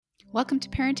Welcome to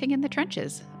Parenting in the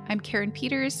Trenches. I'm Karen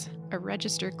Peters, a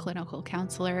registered clinical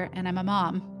counselor, and I'm a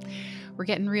mom. We're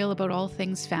getting real about all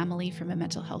things family from a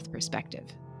mental health perspective.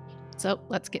 So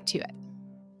let's get to it.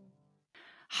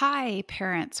 Hi,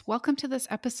 parents. Welcome to this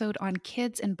episode on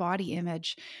kids and body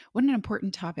image. What an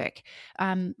important topic.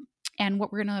 And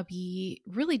what we're going to be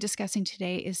really discussing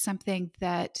today is something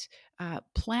that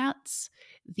plants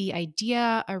the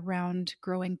idea around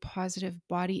growing positive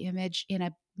body image in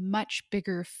a much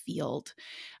bigger field.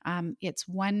 It's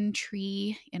one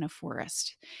tree in a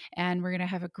forest. And we're going to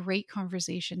have a great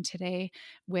conversation today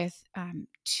with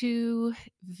two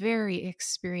very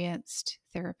experienced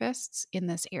therapists in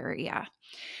this area.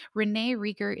 Renee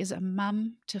Rieger is a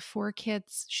mom to 4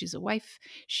 kids. She's a wife.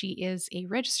 She is a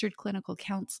registered clinical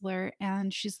counselor,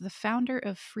 and she's the founder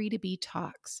of Free to Be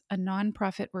Talks, a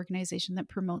nonprofit organization that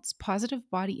promotes positive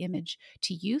body image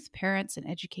to youth, parents, and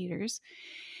educators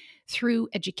through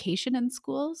education in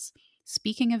schools,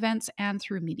 speaking events, and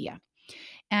through media.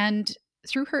 And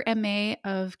through her MA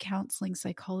of counseling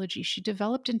psychology, she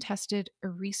developed and tested a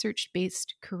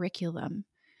research-based curriculum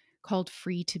called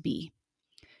Free to Be.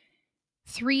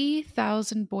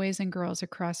 3,000 boys and girls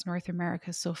across North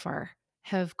America so far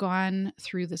have gone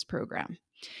through this program.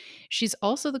 She's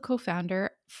also the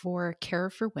co-founder for Care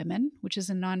for Women, which is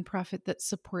a nonprofit that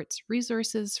supports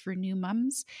resources for new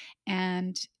moms.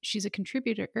 And she's a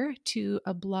contributor to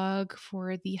a blog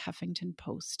for the Huffington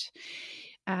Post.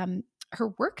 Her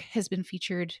work has been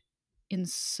featured in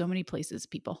so many places,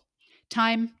 people.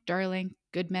 Time, Darling,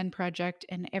 Good Men Project,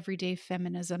 and Everyday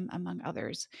Feminism, among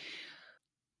others.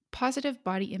 Positive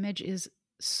body image is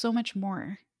so much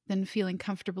more than feeling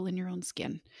comfortable in your own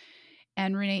skin.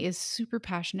 And Renee is super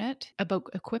passionate about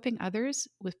equipping others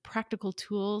with practical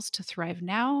tools to thrive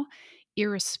now,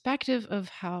 irrespective of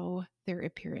how their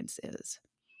appearance is.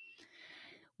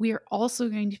 We are also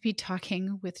going to be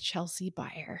talking with Chelsea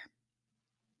Beyer.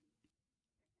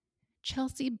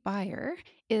 Chelsea Beyer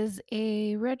is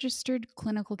a registered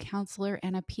clinical counselor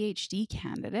and a PhD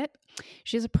candidate.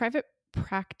 She has a private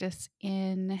practice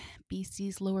in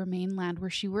BC's Lower Mainland where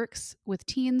she works with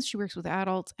teens, she works with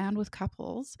adults, and with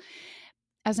couples.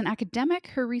 As an academic,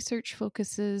 her research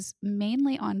focuses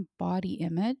mainly on body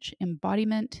image,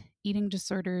 embodiment, eating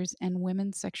disorders, and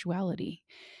women's sexuality.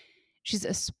 She's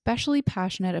especially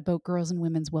passionate about girls' and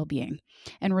women's well-being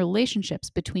and relationships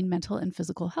between mental and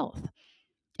physical health.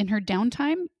 In her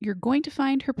downtime, you're going to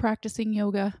find her practicing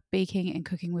yoga, baking, and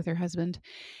cooking with her husband,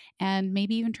 and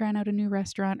maybe even trying out a new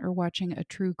restaurant or watching a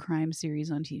true crime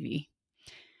series on TV.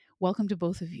 Welcome to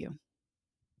both of you.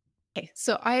 Okay,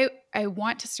 so I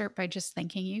want to start by just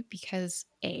thanking you because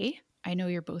I know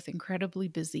you're both incredibly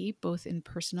busy, both in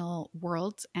personal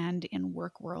worlds and in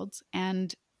work worlds,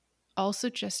 and also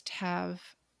just have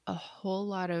a whole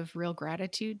lot of real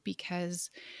gratitude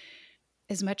because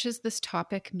as much as this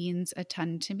topic means a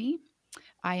ton to me,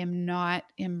 I am not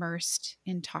immersed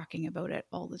in talking about it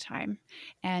all the time.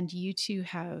 And you two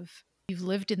you've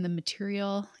lived in the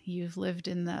material, you've lived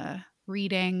in the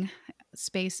reading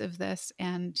space of this,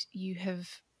 and you have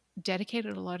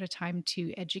dedicated a lot of time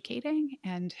to educating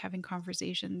and having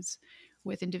conversations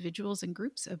with individuals and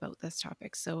groups about this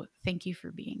topic. So thank you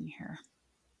for being here.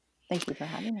 Thank you for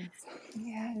having us.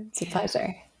 Yeah, it's a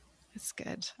pleasure. It's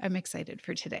good. I'm excited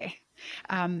for today.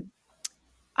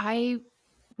 I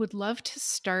would love to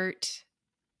start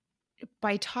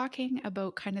by talking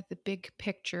about kind of the big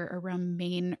picture around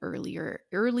main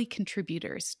early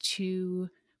contributors to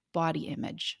body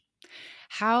image,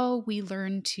 how we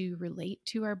learn to relate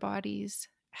to our bodies,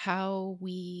 how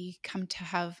we come to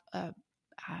have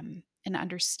an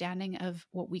understanding of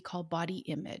what we call body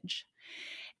image,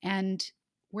 and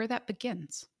where that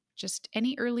begins. Just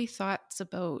any early thoughts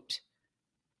about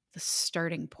the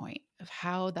starting point of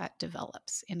how that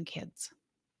develops in kids?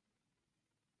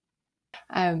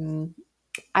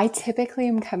 I typically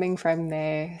am coming from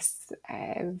this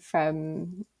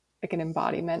from like an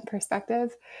embodiment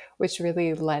perspective, which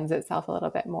really lends itself a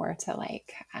little bit more to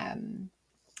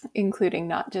including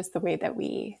not just the way that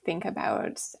we think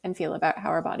about and feel about how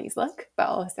our bodies look, but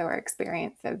also our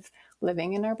experience of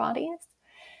living in our bodies.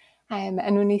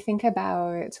 And when we think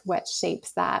about what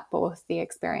shapes that, both the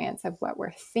experience of what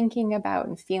we're thinking about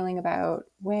and feeling about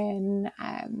when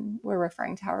we're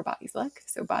referring to how our bodies look,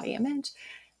 so body image,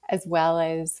 as well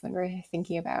as when we're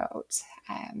thinking about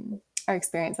our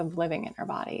experience of living in our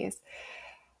bodies.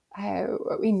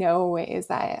 What we know is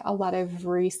that a lot of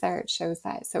research shows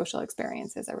that social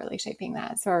experiences are really shaping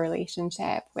that. So our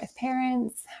relationship with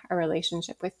parents, our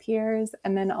relationship with peers,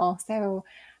 and then also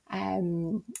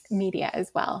media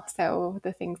as well. So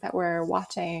the things that we're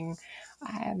watching,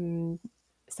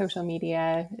 social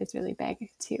media is really big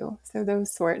too. So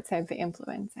those sorts of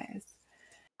influences.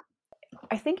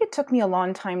 I think it took me a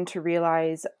long time to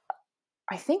realize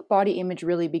I think body image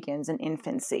really begins in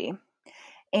infancy.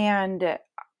 And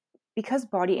because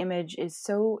body image is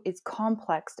it's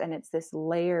complex and it's this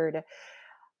layered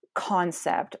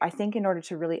concept, I think in order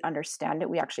to really understand it,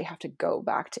 we actually have to go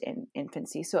back to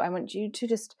infancy. So I want you to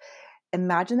just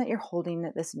imagine that you're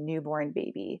holding this newborn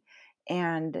baby,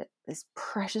 and this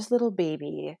precious little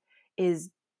baby is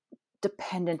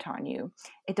dependent on you.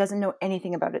 It doesn't know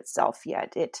anything about itself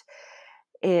yet.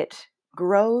 It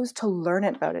grows to learn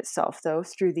about itself, though,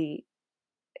 through the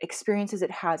experiences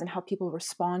it has and how people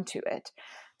respond to it.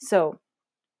 So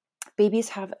babies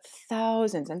have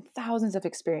thousands and thousands of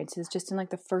experiences just in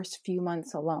like the first few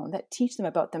months alone that teach them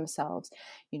about themselves.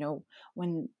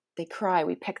 When they cry,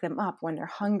 we pick them up. When they're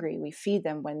hungry, we feed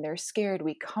them. When they're scared,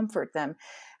 we comfort them.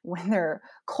 When they're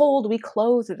cold, we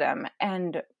clothe them.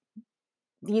 And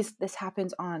this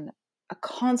happens on a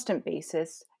constant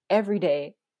basis, every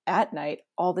day, at night,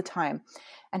 all the time.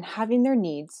 And having their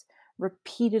needs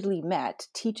repeatedly met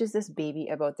teaches this baby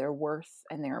about their worth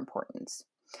and their importance.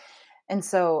 And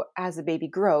so as the baby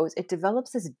grows, it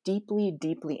develops this deeply,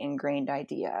 deeply ingrained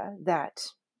idea that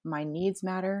my needs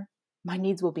matter, my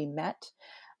needs will be met,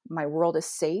 my world is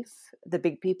safe, the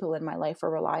big people in my life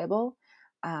are reliable,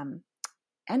 and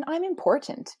I'm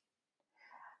important.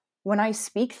 When I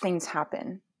speak, things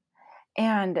happen.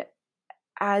 And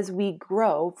as we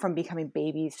grow from becoming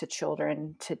babies to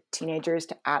children to teenagers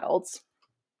to adults,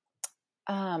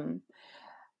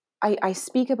 I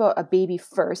speak about a baby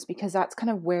first because that's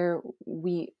kind of where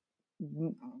we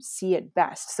see it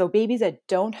best. So babies that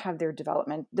don't have their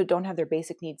development, that don't have their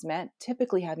basic needs met,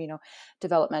 typically have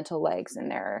developmental legs in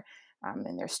their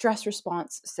stress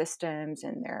response systems,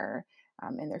 in their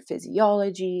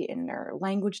physiology, in their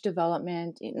language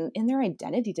development, in their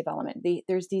identity development.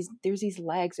 There's these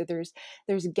legs, or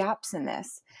there's gaps in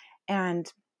this,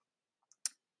 and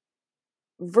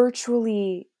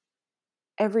virtually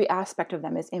every aspect of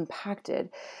them is impacted.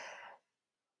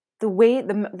 The way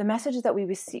the messages that we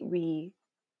receive,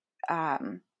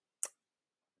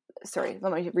 sorry,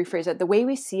 let me rephrase that. The way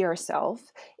we see ourselves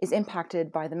is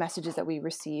impacted by the messages that we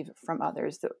receive from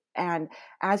others. And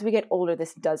as we get older,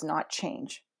 this does not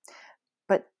change.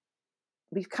 But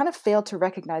we've kind of failed to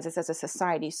recognize this as a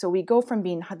society. So we go from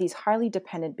being these highly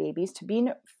dependent babies to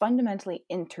being fundamentally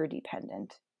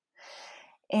interdependent.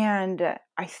 And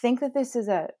I think that this is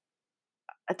a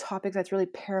topic that's really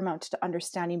paramount to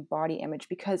understanding body image,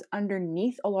 because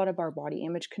underneath a lot of our body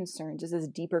image concerns is this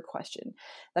deeper question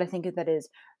that I think that is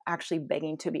actually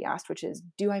begging to be asked, which is,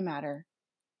 do I matter?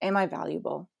 Am I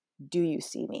valuable? Do you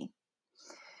see me?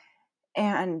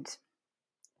 And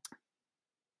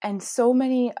so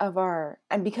many of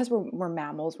and because we're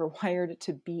mammals, we're wired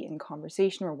to be in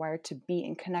conversation, we're wired to be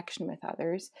in connection with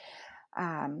others.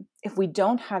 If we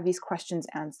don't have these questions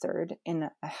answered in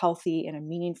a healthy, in a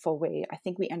meaningful way, I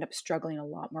think we end up struggling a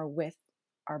lot more with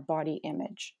our body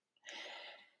image.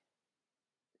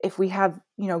 If we have,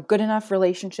 good enough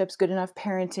relationships, good enough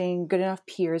parenting, good enough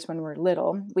peers when we're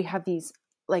little, we have these,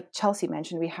 like Chelsea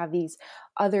mentioned, we have these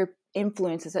other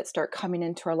influences that start coming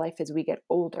into our life as we get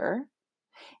older,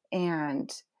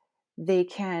 and they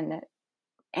can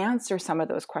answer some of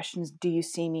those questions. Do you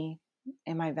see me?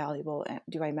 Am I valuable?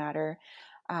 Do I matter?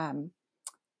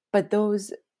 But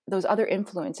those other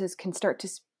influences can start to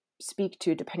speak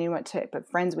to, depending on what type of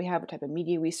friends we have, what type of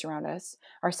media we surround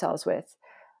ourselves with.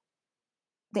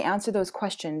 They answer those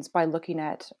questions by looking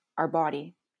at our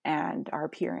body and our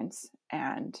appearance,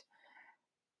 and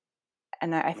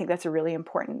I think that's a really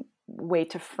important way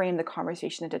to frame the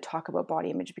conversation and to talk about body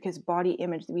image, because body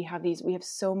image, we have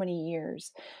so many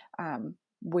years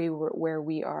where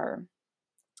we are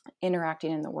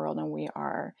interacting in the world, and we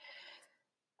are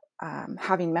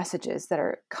having messages that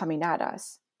are coming at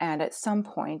us. And at some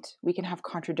point, we can have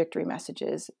contradictory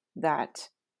messages that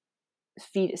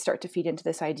start to feed into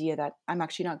this idea that I'm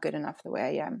actually not good enough the way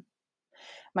I am.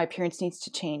 My appearance needs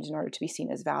to change in order to be seen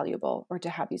as valuable or to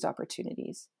have these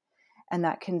opportunities. And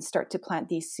that can start to plant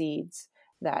these seeds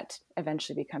that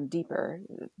eventually become deeper,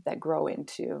 that grow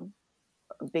into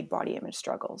big body image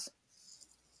struggles.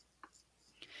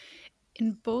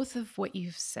 In both of what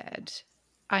you've said,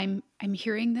 I'm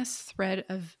hearing this thread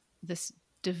of this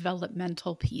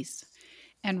developmental piece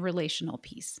and relational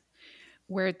piece,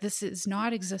 where this is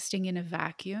not existing in a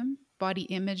vacuum. Body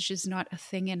image is not a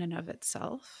thing in and of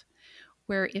itself.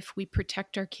 Where if we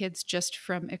protect our kids just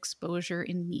from exposure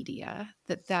in media,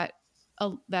 that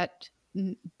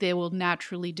they will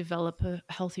naturally develop a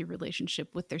healthy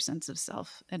relationship with their sense of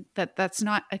self, and it's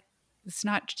not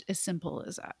as simple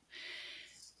as that.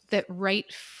 that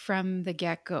right from the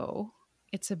get-go,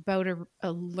 it's about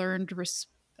a learned,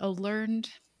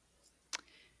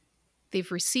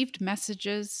 they've received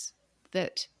messages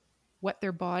that what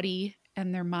their body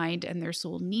and their mind and their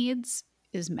soul needs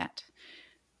is met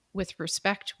with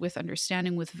respect, with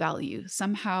understanding, with value.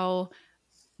 Somehow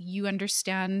you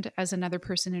understand as another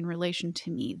person in relation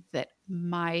to me that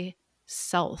my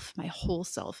self, my whole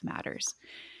self matters.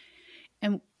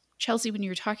 And Chelsea, when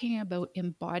you're talking about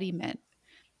embodiment,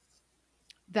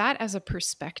 that as a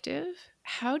perspective,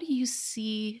 how do you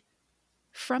see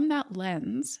from that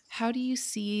lens, how do you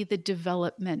see the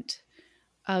development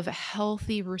of a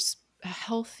healthy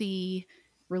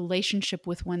relationship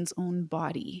with one's own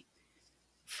body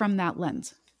from that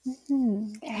lens?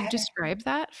 Mhm. Can you describe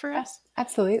that for us?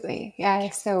 Absolutely. Yeah.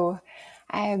 So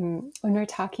when we're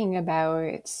talking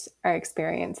about our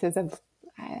experiences of,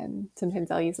 sometimes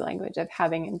I'll use the language of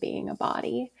having and being a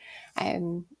body,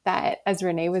 that as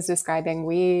Renee was describing,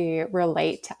 we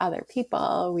relate to other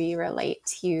people, we relate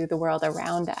to the world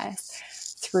around us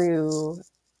through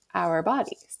our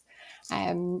bodies.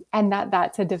 And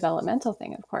that's a developmental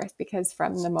thing, of course, because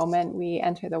from the moment we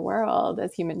enter the world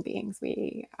as human beings,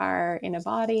 we are in a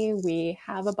body, we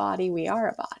have a body, we are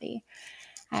a body.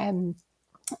 Um,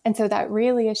 and so that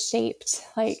really is shaped,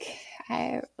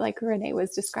 like Renee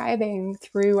was describing,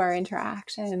 through our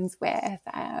interactions with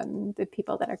the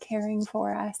people that are caring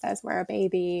for us as we're a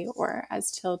baby or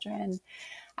as children,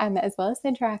 as well as the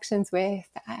interactions with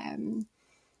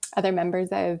other members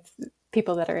of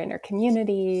people that are in our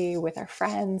community, with our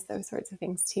friends, those sorts of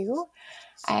things too.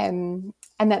 And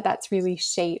that's really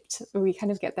shaped, we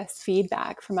kind of get this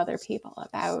feedback from other people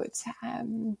about,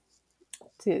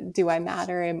 do I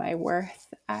matter? Am I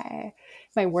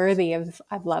worthy of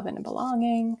love and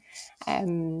belonging?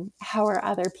 How are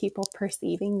other people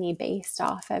perceiving me based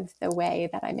off of the way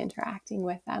that I'm interacting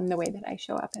with them, the way that I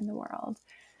show up in the world?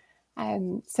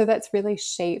 So that's really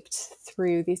shaped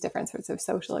through these different sorts of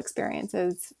social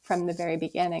experiences from the very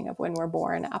beginning of when we're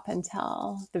born up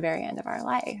until the very end of our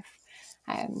life.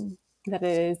 That it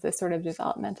is this sort of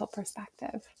developmental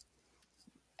perspective.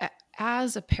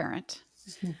 As a parent,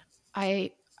 Mm-hmm.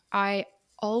 I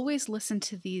always listen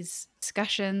to these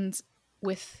discussions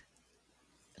with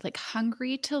like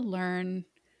hungry to learn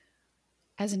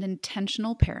as an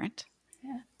intentional parent.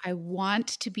 Yeah. I want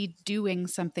to be doing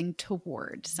something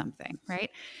toward something, right?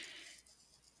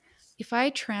 If I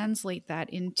translate that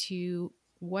into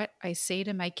what I say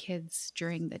to my kids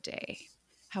during the day,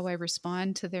 how I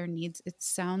respond to their needs, it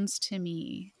sounds to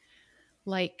me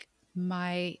like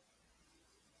my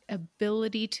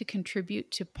ability to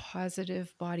contribute to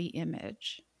positive body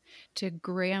image, to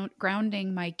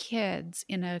grounding my kids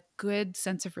in a good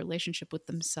sense of relationship with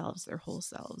themselves, their whole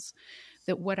selves,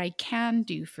 that what I can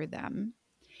do for them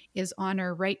is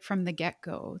honor right from the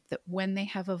get-go, that when they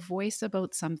have a voice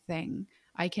about something,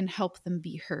 I can help them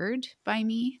be heard by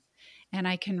me and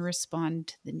I can respond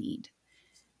to the need.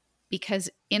 Because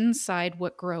inside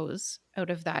what grows out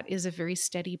of that is a very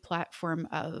steady platform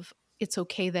of it's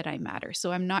okay that I matter.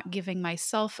 So I'm not giving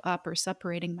myself up or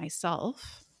separating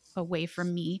myself away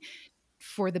from me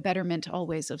for the betterment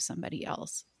always of somebody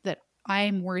else, that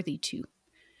I'm worthy too.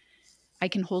 I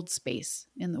can hold space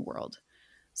in the world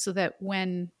so that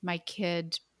when my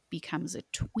kid becomes a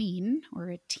tween or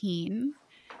a teen,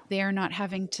 they are not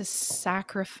having to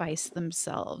sacrifice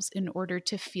themselves in order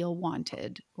to feel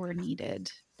wanted or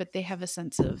needed, but they have a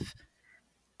sense of,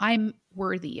 I'm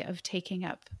worthy of taking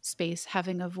up space,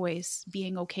 having a voice,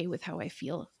 being okay with how I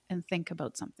feel and think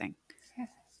about something.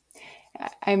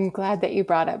 I'm glad that you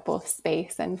brought up both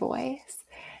space and voice,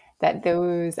 that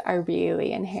those are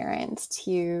really inherent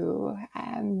to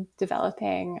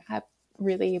developing a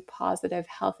really positive,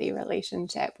 healthy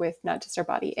relationship with not just our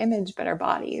body image, but our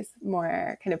bodies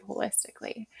more kind of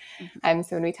holistically. Mm-hmm.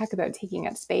 So when we talk about taking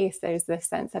up space, there's this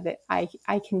sense of it, I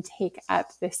can take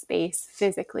up the space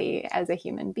physically as a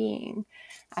human being,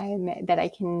 that I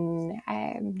can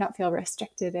not feel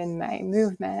restricted in my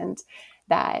movement,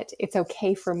 that it's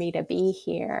okay for me to be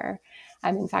here.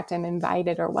 In fact, I'm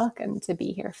invited or welcome to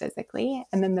be here physically.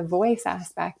 And then the voice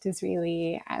aspect is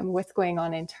really what's going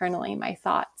on internally, my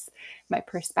thoughts, my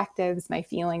perspectives, my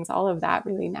feelings, all of that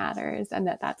really matters, and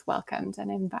that's welcomed and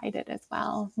invited as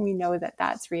well. We know that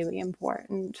that's really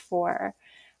important for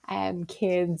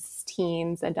kids,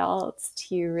 teens, adults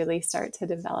to really start to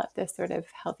develop this sort of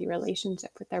healthy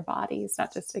relationship with their bodies,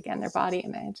 not just, again, their body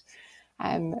image,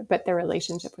 but their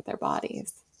relationship with their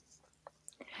bodies.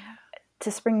 To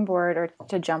springboard or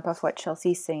to jump off what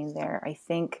Chelsea's saying there, I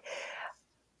think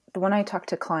when I talk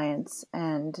to clients,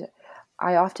 and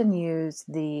I often use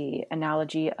the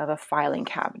analogy of a filing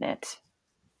cabinet.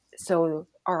 So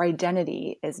our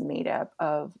identity is made up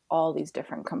of all these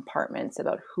different compartments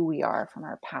about who we are, from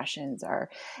our passions, our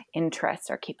interests,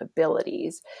 our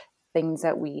capabilities, things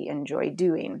that we enjoy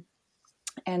doing.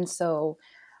 And so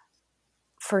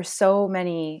for so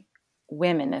many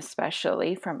women,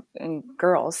 especially and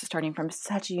girls starting from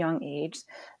such a young age,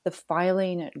 the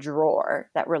filing drawer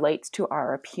that relates to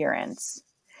our appearance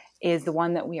is the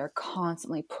one that we are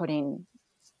constantly putting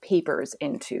papers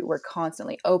into. We're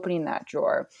constantly opening that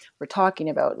drawer. We're talking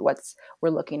about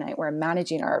we're looking at. We're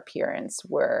managing our appearance.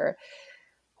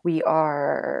 We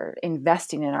are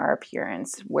investing in our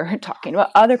appearance. We're talking about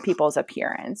other people's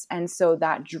appearance. And so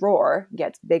that drawer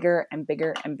gets bigger and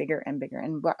bigger and bigger and bigger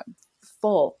and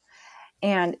full.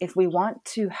 And if we want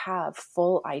to have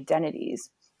full identities,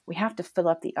 we have to fill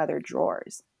up the other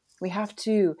drawers. We have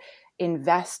to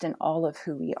invest in all of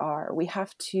who we are. We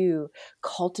have to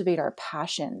cultivate our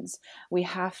passions. We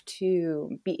have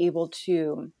to be able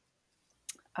to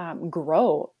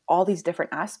grow all these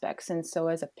different aspects. And so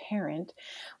as a parent,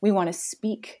 we want to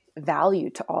speak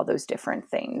value to all those different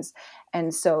things.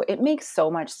 And so it makes so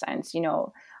much sense.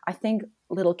 I think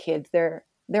little kids, they're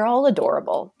all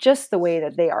adorable, just the way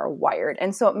that they are wired.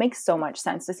 And so it makes so much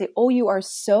sense to say, oh, you are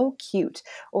so cute.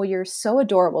 Oh, you're so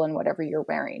adorable in whatever you're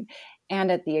wearing. And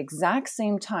at the exact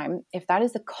same time, if that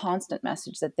is the constant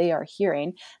message that they are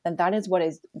hearing, then that is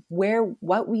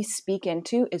what we speak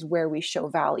into is where we show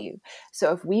value.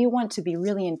 So if we want to be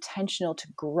really intentional to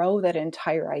grow that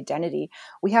entire identity,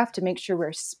 we have to make sure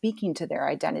we're speaking to their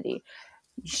identity.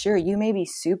 Sure, you may be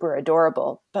super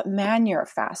adorable, but man, you're a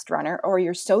fast runner, or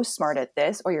you're so smart at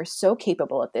this, or you're so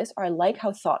capable at this, or I like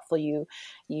how thoughtful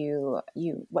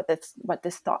what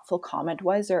this thoughtful comment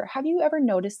was. Or have you ever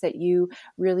noticed that you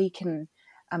really can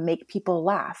make people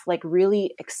laugh, like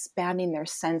really expanding their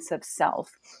sense of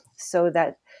self, so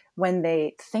that when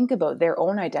they think about their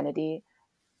own identity,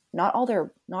 not all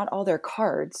their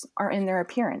cards are in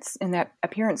that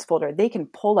appearance folder. They can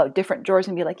pull out different drawers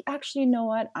and be like, actually, you know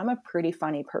what? I'm a pretty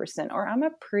funny person, or I'm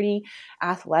a pretty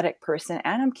athletic person,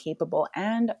 and I'm capable,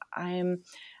 and I'm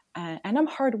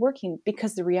hardworking.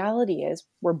 Because the reality is,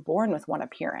 we're born with one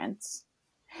appearance,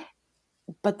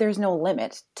 but there's no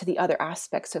limit to the other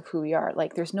aspects of who we are.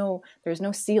 Like there's no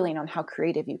ceiling on how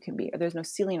creative you can be, or there's no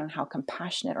ceiling on how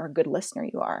compassionate or a good listener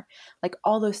you are. Like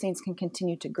all those things can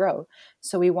continue to grow.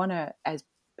 So we want to, as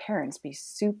parents, be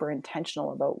super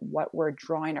intentional about what we're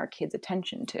drawing our kids'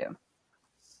 attention to.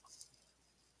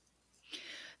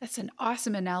 That's an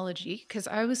awesome analogy, because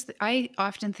I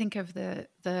often think of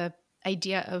the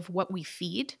idea of what we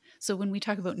feed. So when we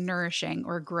talk about nourishing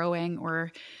or growing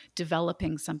or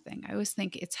developing something, I always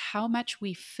think it's how much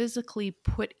we physically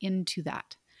put into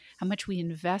that, how much we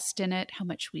invest in it,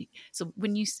 so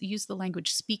when you use the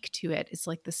language speak to it, it's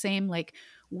like the same, like,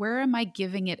 where am I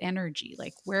giving it energy?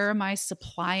 Like, where am I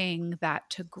supplying that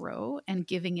to grow and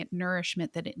giving it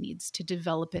nourishment that it needs to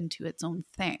develop into its own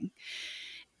thing?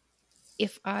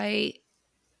 If I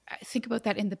think about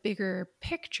that in the bigger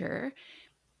picture,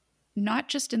 not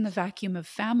just in the vacuum of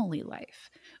family life,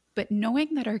 but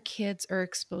knowing that our kids are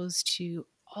exposed to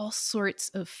all sorts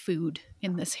of food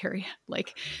in this area.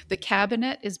 Like the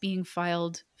cabinet is being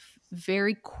filed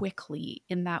very quickly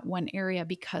in that one area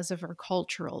because of our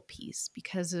cultural piece,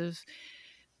 because of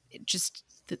just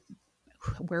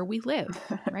where we live,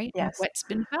 right? Yes. What's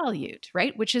been valued,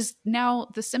 right? Which is now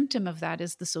the symptom of that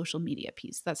is the social media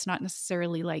piece. That's not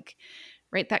necessarily like,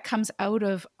 right? That comes out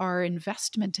of our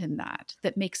investment in that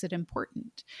makes it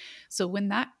important. So when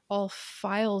that all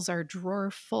files our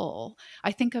drawer full,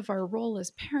 I think of our role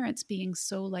as parents being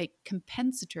so like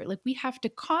compensatory. Like we have to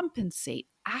compensate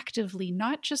actively,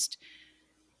 not just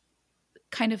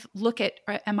kind of look at,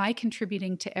 am I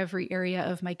contributing to every area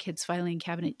of my kids' filing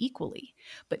cabinet equally?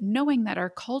 But knowing that our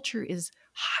culture is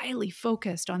highly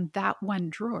focused on that one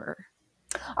drawer.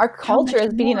 Our culture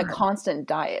is being a more? constant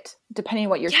diet, depending on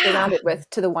what you're Yeah. surrounded with,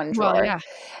 to the one drawer. Well, yeah.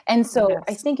 And so Yes.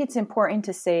 I think it's important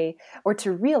to say, or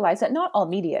to realize, that not all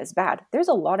media is bad. There's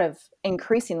a lot of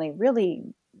increasingly really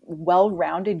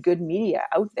well-rounded good media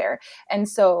out there. And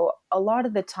so a lot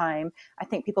of the time, I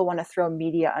think people want to throw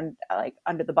media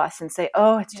under the bus and say,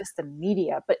 oh, it's just the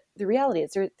media. But the reality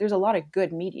is there's a lot of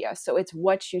good media. So it's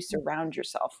what you surround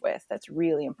yourself with that's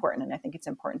really important. And I think it's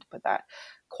important to put that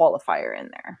qualifier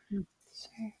in there.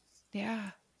 Sure.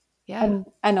 Yeah. Yeah.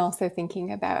 And also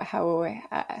thinking about how,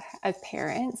 as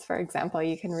parents, for example,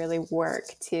 you can really work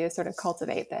to sort of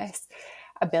cultivate this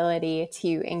ability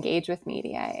to engage with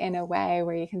media in a way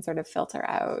where you can sort of filter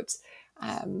out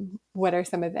what are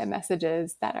some of the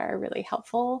messages that are really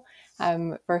helpful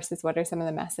versus what are some of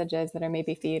the messages that are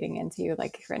maybe feeding into,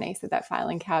 like Renee said, that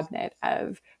filing cabinet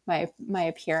of my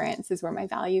appearance is where my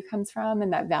value comes from,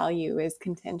 and that value is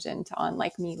contingent on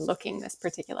like me looking this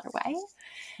particular way.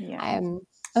 Yeah. And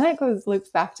that loops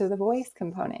back to the voice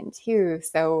component too.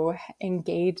 So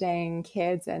engaging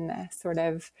kids in this sort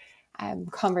of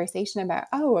conversation about,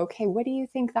 oh, okay, what do you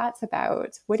think that's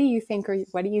about? What do you think, or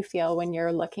what do you feel when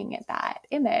you're looking at that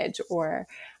image, or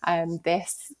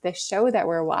this show that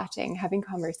we're watching? Having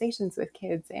conversations with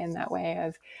kids in that way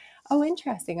of, oh,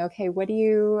 interesting. Okay, what do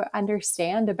you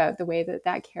understand about the way that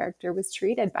that character was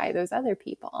treated by those other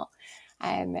people?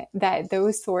 That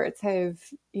those sorts of,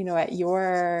 at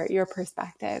your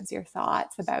perspectives, your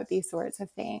thoughts about these sorts of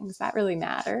things, that really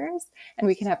matters. And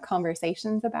we can have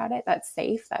conversations about it. That's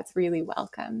safe. That's really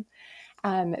welcome.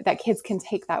 That kids can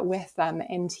take that with them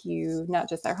into not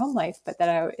just their home life, but that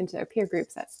out into their peer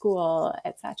groups at school,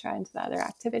 et cetera, into the other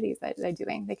activities that they're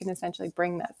doing. They can essentially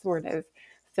bring that sort of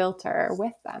filter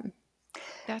with them.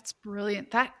 That's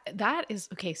brilliant. That is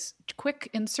okay. Quick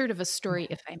insert of a story,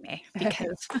 if I may,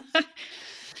 because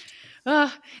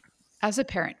as a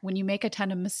parent, when you make a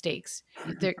ton of mistakes,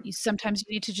 sometimes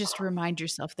you need to just remind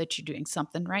yourself that you're doing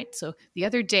something right. So the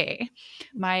other day,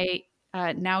 my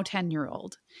now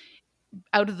 10-year-old,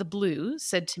 out of the blue,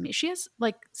 said to me, she has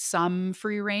like some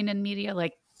free reign in media,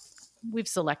 like we've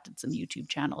selected some YouTube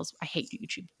channels. I hate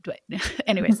YouTube, but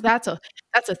anyways, that's a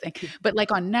thing. But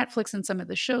like on Netflix and some of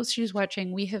the shows she's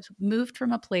watching, we have moved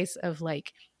from a place of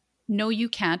like, no, you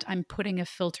can't. I'm putting a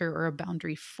filter or a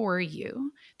boundary for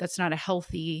you. That's not a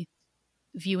healthy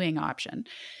viewing option,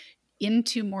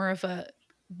 into more of a,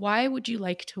 why would you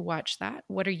like to watch that?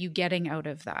 What are you getting out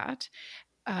of that?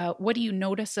 What do you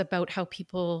notice about how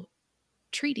people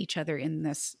treat each other in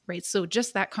this, right? So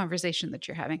just that conversation that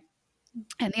you're having.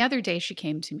 And the other day she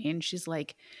came to me and she's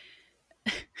like,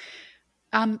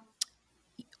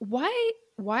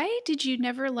 why did you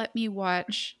never let me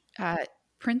watch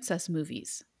princess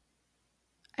movies?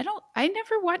 I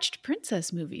never watched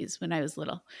princess movies when I was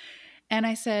little. And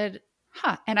I said,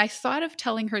 huh. And I thought of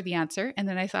telling her the answer. And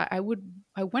then I thought, I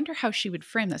wonder how she would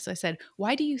frame this. I said,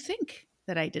 why do you think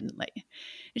that I didn't let you?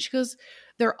 And she goes,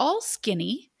 they're all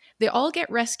skinny. They all get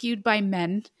rescued by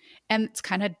men. And it's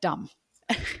kind of dumb.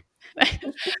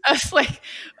 I was like,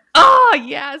 oh,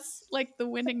 yes. Like the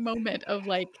winning moment of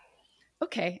like,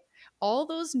 okay, all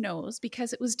those no's,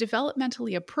 because it was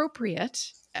developmentally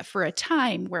appropriate for a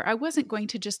time where I wasn't going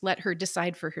to just let her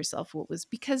decide for herself what was,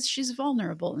 because she's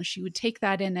vulnerable and she would take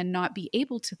that in and not be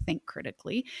able to think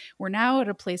critically. We're now at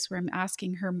a place where I'm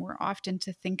asking her more often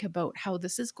to think about how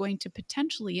this is going to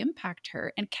potentially impact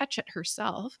her and catch it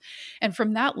herself. And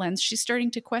from that lens, she's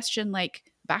starting to question like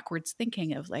backwards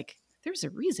thinking of like, there's a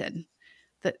reason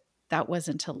that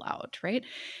wasn't allowed, right?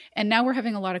 And now we're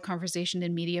having a lot of conversation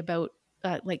in media about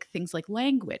like things like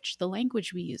language, the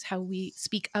language we use, how we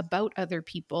speak about other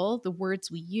people, the words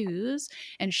we use.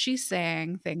 And she's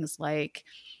saying things like,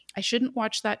 I shouldn't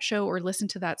watch that show or listen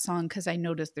to that song because I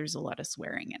noticed there's a lot of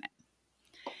swearing in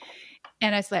it.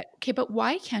 And I said, okay, but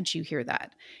why can't you hear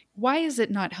that? Why is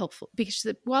it not helpful? Because she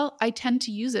said, well, I tend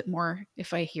to use it more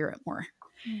if I hear it more.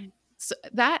 So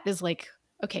that is like,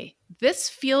 okay, this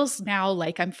feels now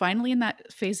like I'm finally in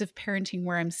that phase of parenting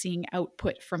where I'm seeing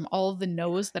output from all the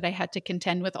no's that I had to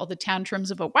contend with, all the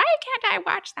tantrums about why can't I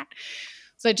watch that?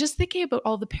 So just thinking about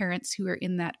all the parents who are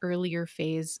in that earlier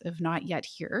phase of not yet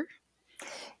here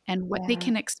and what they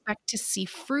can expect to see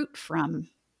fruit from,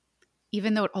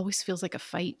 even though it always feels like a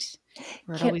fight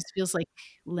or it always feels like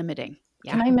limiting.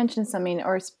 Yeah. Can I mention something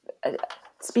or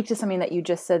speak to something that you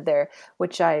just said there,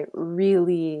 which I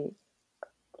really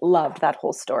loved that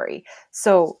whole story.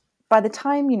 So by the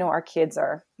time, our kids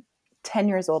are 10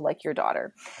 years old, like your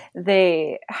daughter,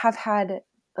 they have had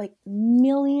like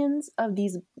millions of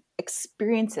these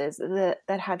experiences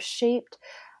that have shaped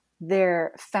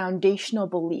their foundational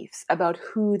beliefs about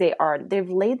who they are. They've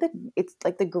laid it's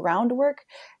like the groundwork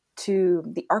to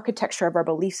the architecture of our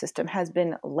belief system has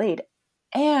been laid,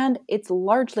 and it's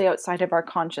largely outside of our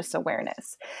conscious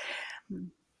awareness.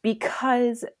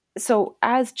 Because so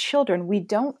as children, we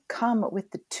don't come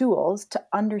with the tools to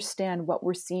understand what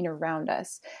we're seeing around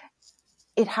us.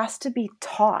 It has to be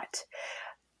taught.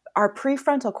 Our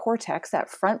prefrontal cortex, that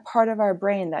front part of our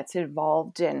brain that's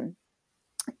involved in,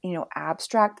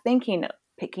 abstract thinking,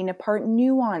 picking apart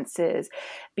nuances,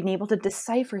 being able to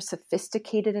decipher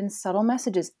sophisticated and subtle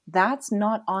messages, that's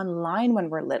not online when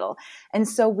we're little. And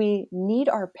so we need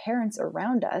our parents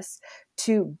around us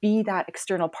to be that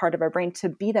external part of our brain, to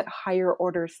be that higher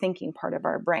order thinking part of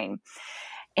our brain.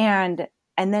 And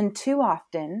then too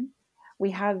often we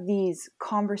have these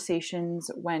conversations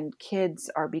when kids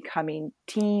are becoming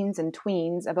teens and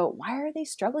tweens about why are they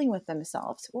struggling with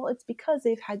themselves? Well, it's because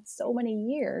they've had so many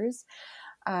years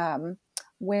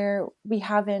where we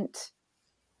haven't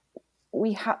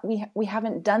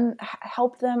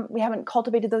helped them. We haven't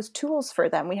cultivated those tools for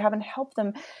them. We haven't helped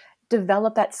them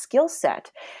develop that skill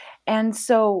set. And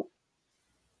so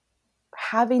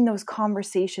having those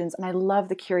conversations, and I love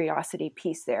the curiosity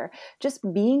piece there, just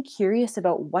being curious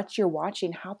about what you're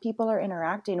watching, how people are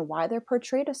interacting, why they're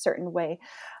portrayed a certain way,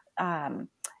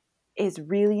 is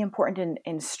really important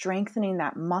in strengthening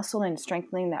that muscle and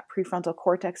strengthening that prefrontal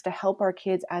cortex to help our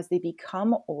kids as they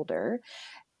become older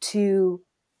to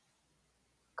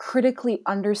critically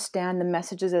understand the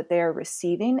messages that they are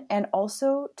receiving, and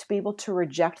also to be able to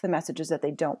reject the messages that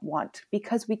they don't want,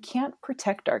 because we can't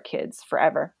protect our kids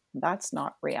forever. That's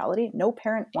not reality. No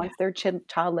parent wants their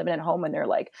child living at home when they're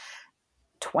like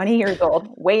 20 years old,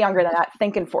 way younger than that,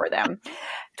 thinking for them.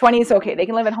 20 is okay. They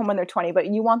can live at home when they're 20, but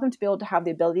you want them to be able to have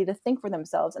the ability to think for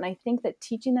themselves. And I think that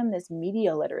teaching them this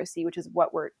media literacy, which is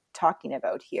what we're talking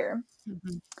about here,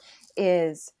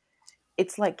 is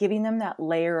it's like giving them that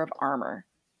layer of armor,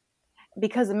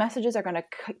 because the messages are going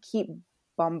to keep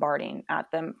bombarding at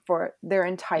them for their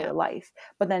entire life.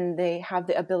 But then they have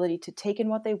the ability to take in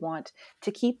what they want,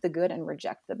 to keep the good and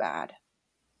reject the bad.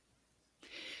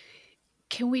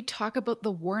 Can we talk about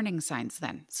the warning signs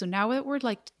then? So now that we're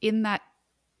like in that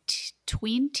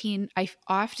tween teen, I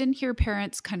often hear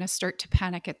parents kind of start to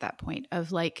panic at that point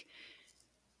of like,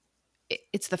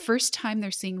 it's the first time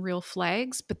they're seeing real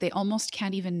flags, but they almost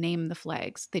can't even name the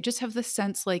flags. They just have this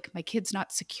sense like, my kid's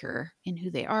not secure in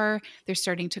who they are. They're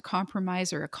starting to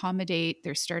compromise or accommodate.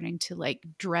 They're starting to like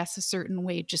dress a certain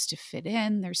way just to fit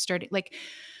in. They're starting like,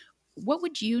 what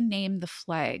would you name the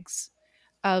flags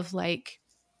of like,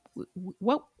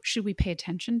 what should we pay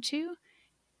attention to?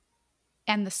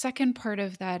 And the second part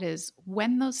of that is,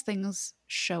 when those things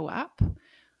show up,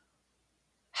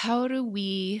 how do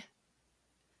we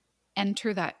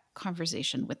enter that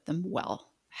conversation with them well?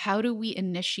 How do we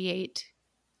initiate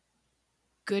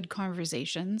good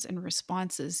conversations and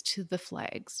responses to the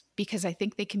flags? Because I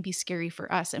think they can be scary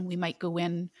for us, and we might go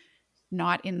in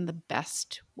not in the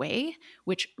best way,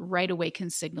 which right away can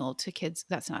signal to kids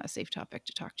that's not a safe topic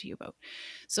to talk to you about.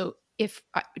 So if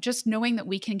just knowing that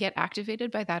we can get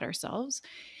activated by that ourselves,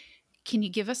 can you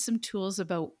give us some tools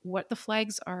about what the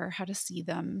flags are, how to see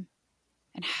them,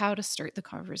 and how to start the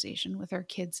conversation with our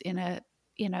kids in a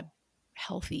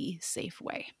healthy, safe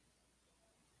way?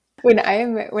 When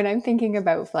I'm thinking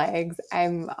about flags,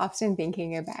 I'm often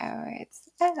thinking about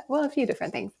a few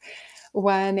different things.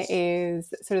 One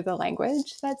is sort of the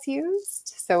language that's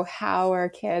used. So how are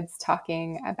kids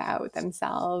talking about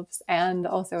themselves and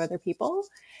also other people?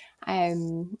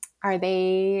 Are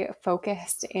they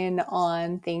focused in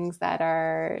on things that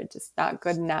are just not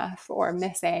good enough or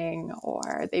missing, or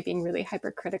are they being really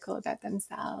hypercritical about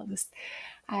themselves?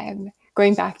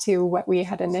 Going back to what we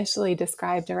had initially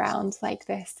described around like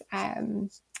this kind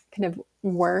of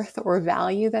worth or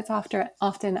value that's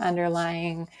often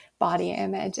underlying body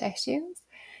image issues,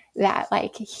 that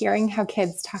like hearing how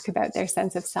kids talk about their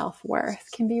sense of self-worth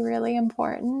can be really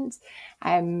important.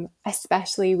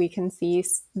 Especially we can see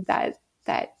that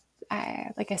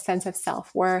like a sense of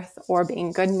self-worth or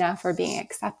being good enough or being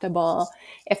acceptable,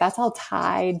 if that's all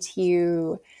tied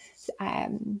to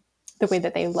the way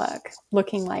that they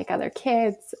looking like other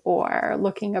kids or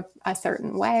looking a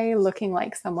certain way, looking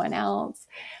like someone else,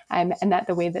 and that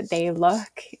the way that they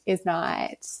look is not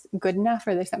good enough,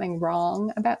 or there's something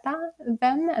wrong about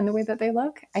them and the way that they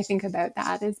look, I think about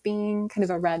that as being kind of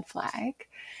a red flag.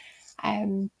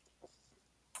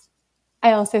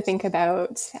 I also think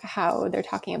about how they're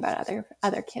talking about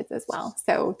other kids as well.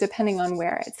 So depending on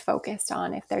where it's focused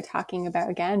on, if they're talking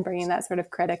about, again, bringing that sort of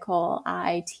critical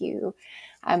eye to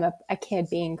a kid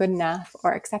being good enough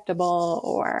or acceptable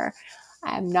or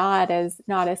not as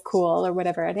cool or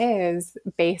whatever it is,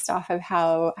 based off of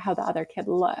how the other kid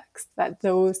looks, that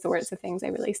those sorts of things I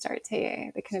really start to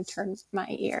they kind of turn my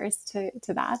ears to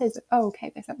that is, oh,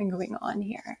 okay, there's something going on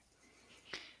here.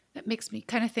 That makes me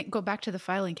kind of go back to the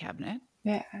filing cabinet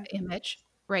image,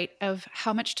 right? Of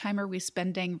how much time are we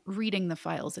spending reading the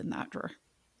files in that drawer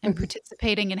and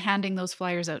participating in handing those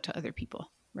flyers out to other people,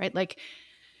 right? Like,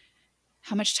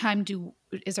 how much time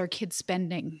is our kids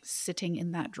spending sitting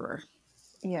in that drawer?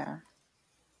 Yeah,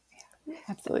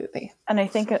 absolutely. And I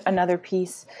think another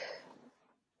piece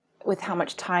with how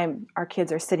much time our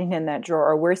kids are sitting in that drawer,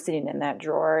 or we're sitting in that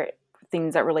drawer,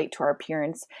 things that relate to our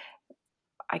appearance,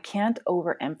 I can't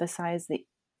overemphasize the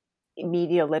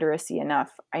media literacy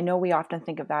enough. I know we often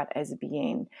think of that as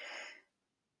being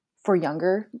for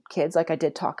younger kids, like I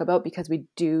did talk about, because we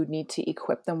do need to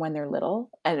equip them when they're little,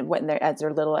 and as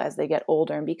they're little, as they get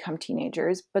older and become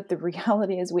teenagers. But the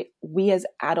reality is we as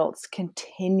adults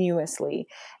continuously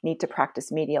need to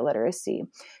practice media literacy,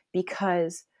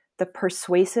 because the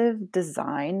persuasive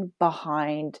design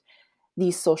behind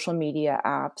these social media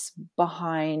apps,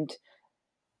 behind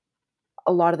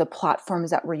a lot of the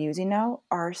platforms that we're using now,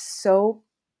 are so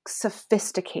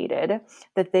sophisticated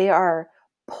that they are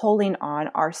pulling on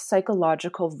our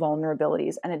psychological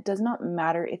vulnerabilities. And it does not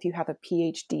matter if you have a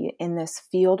PhD in this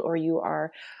field or you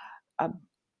are a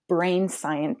brain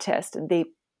scientist. They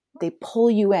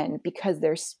pull you in because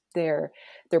they're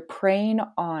preying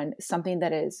on something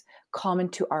that is common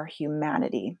to our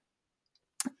humanity.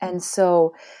 And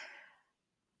so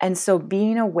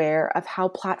being aware of how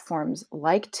platforms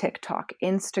like TikTok,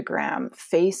 Instagram,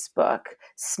 Facebook,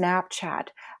 Snapchat,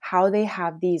 how they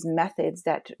have these methods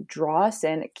that draw us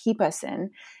in, keep us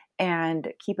in,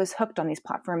 and keep us hooked on these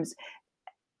platforms.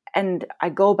 And I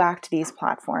go back to these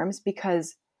platforms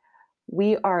because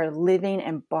we are living,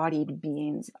 embodied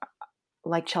beings.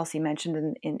 Like Chelsea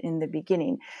mentioned in the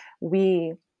beginning,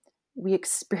 we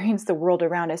experience the world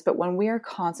around us, but when we are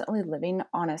constantly living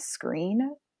on a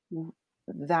screen,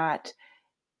 that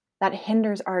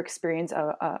hinders our experience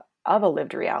of a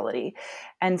lived reality.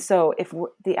 And so if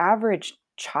the average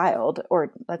child,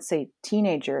 or let's say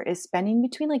teenager, is spending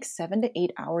between like 7 to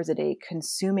 8 hours a day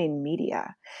consuming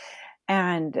media,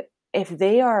 and if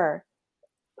they are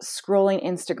scrolling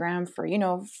Instagram for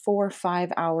 4 or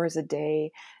 5 hours a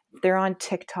day, they're on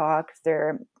TikTok,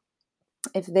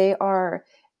 if they are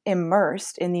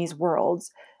immersed in these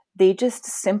worlds, they just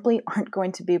simply aren't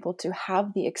going to be able to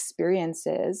have the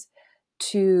experiences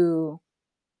to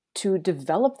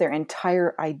develop their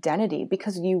entire identity,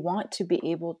 because you want to be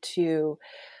able to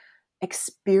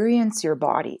experience your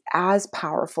body as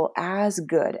powerful, as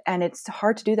good. And it's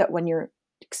hard to do that when you're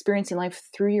experiencing life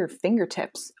through your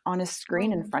fingertips on a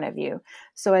screen in front of you.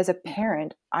 So as a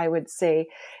parent, I would say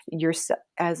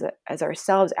as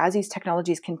ourselves, as these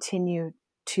technologies continue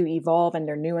to evolve and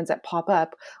there are new ones that pop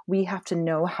up, we have to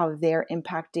know how they're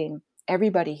impacting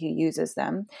everybody who uses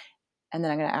them. And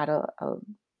then I'm going to add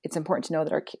it's important to know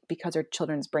that because our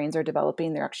children's brains are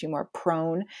developing, they're actually more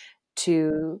prone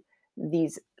to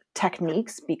these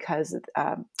techniques because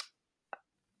of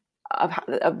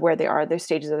where they are, their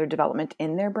stages of their development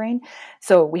in their brain.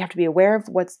 So we have to be aware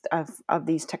of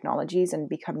these technologies and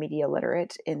become media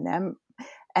literate in them.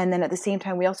 And then at the same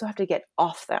time, we also have to get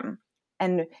off them.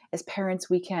 And as parents,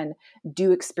 we can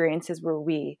do experiences where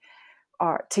we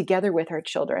are together with our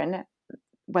children,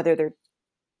 whether they're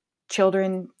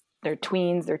children, they're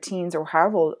tweens, they're teens, or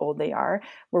however old they are,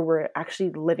 where we're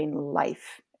actually living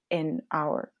life in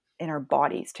our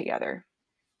bodies together.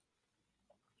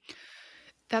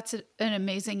 That's an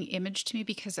amazing image to me,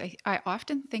 because I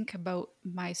often think about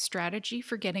my strategy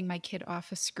for getting my kid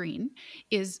off a screen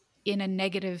is in a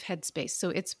negative headspace. So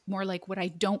it's more like what I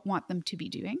don't want them to be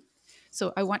doing.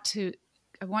 So I want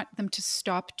them to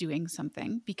stop doing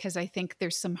something because I think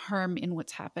there's some harm in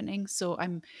what's happening.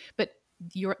 But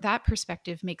that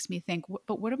perspective makes me think,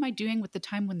 but what am I doing with the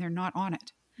time when they're not on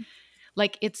it?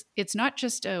 Like it's not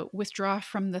just a withdraw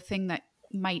from the thing that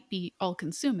might be all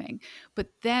consuming, but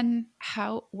then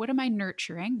what am I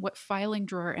nurturing? What filing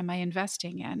drawer am I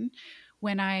investing in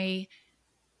when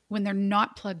they're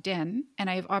not plugged in, and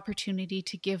I have opportunity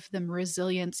to give them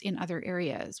resilience in other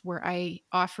areas where I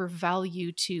offer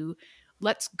value to,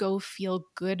 let's go feel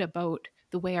good about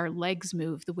the way our legs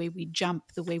move, the way we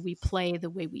jump, the way we play, the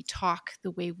way we talk,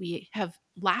 the way we have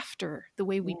laughter, the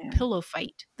way we pillow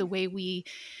fight, the way we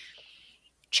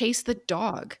chase the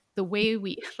dog, the way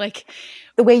we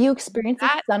the way you experience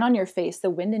the sun on your face, the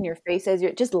wind in your face, as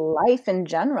you're just life in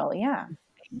general. Yeah.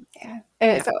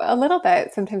 It's a little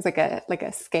bit sometimes like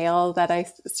a scale that I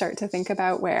start to think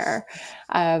about, where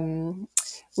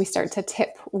we start to tip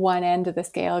one end of the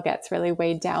scale, gets really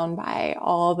weighed down by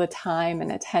all the time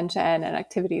and attention and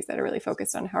activities that are really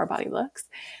focused on how our body looks.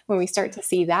 When we start to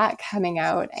see that coming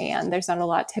out and there's not a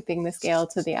lot tipping the scale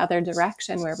to the other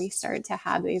direction, where we start to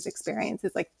have these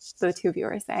experiences like the two of you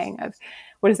are saying of,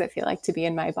 what does it feel like to be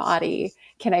in my body?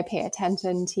 Can I pay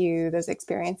attention to those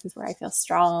experiences where I feel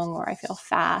strong or I feel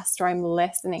fast, or I'm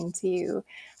listening to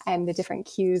the different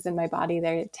cues in my body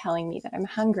that are telling me that I'm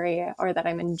hungry, or that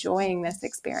I'm enjoying this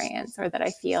experience, or that I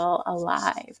feel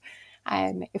alive?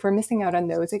 If we're missing out on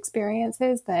those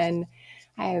experiences, then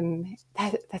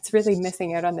that's really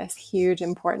missing out on this huge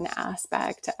important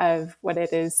aspect of what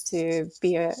it is to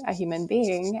be a human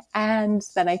being. And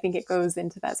then I think it goes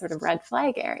into that sort of red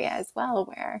flag area as well,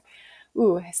 where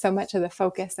so much of the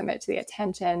focus, so much of the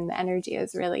attention, the energy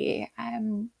is really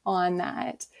on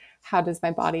that. How does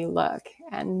my body look?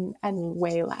 And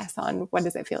way less on what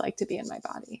does it feel like to be in my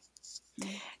body.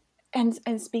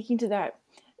 And speaking to that,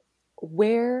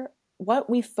 what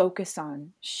we focus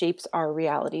on shapes our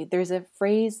reality. There's a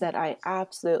phrase that I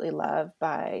absolutely love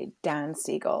by Dan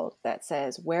Siegel that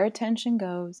says, where attention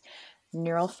goes,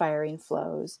 neural firing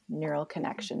flows, neural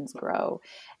connections grow.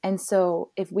 And so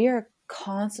if we are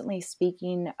constantly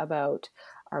speaking about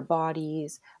our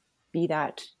bodies, be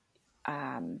that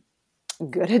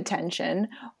good attention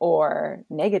or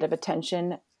negative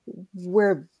attention,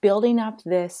 we're building up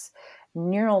this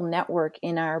neural network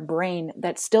in our brain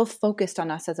that's still focused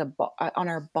on us on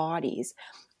our bodies,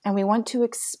 and we want to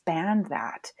expand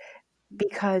that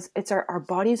because it's our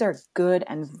bodies are good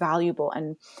and valuable,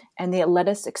 and they let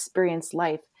us experience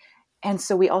life. And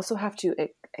so we also have to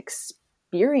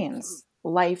experience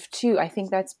life too. I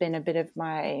think that's been a bit of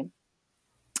my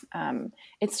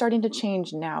it's starting to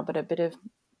change now, but a bit of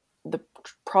the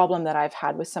problem that I've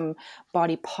had with some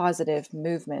body positive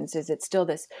movements is it's still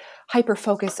this hyper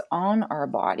focus on our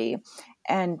body,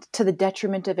 and to the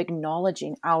detriment of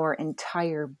acknowledging our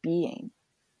entire being.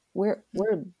 We're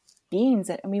beings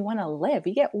that, and we want to live.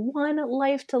 We get one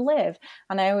life to live.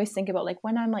 And I always think about, like,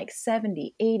 when I'm like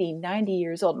 70, 80, 90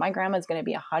 years old, my grandma's going to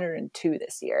be 102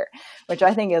 this year, which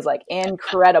I think is like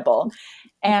incredible.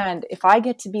 And if I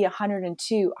get to be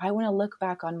 102, I want to look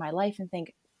back on my life and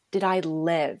think, did I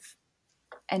live?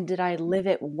 And did I live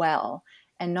it well?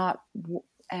 And not,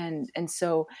 and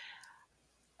so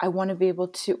I want to be able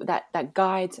to, that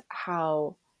guides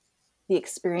how the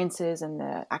experiences and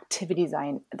the activities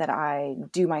that I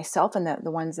do myself, and the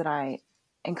ones that I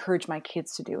encourage my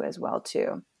kids to do as well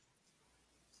too.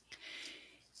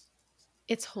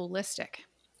 It's holistic.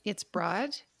 It's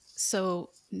broad. So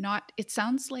it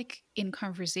sounds like in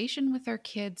conversation with our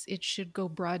kids, it should go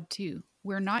broad too.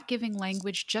 We're not giving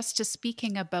language just to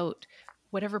speaking about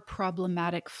whatever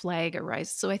problematic flag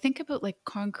arises. So I think about like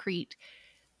concrete.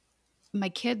 My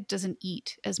kid doesn't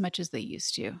eat as much as they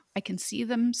used to. I can see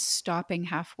them stopping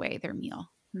halfway their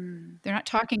meal. They're not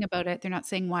talking about it. They're not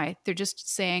saying why. They're just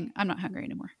saying, I'm not hungry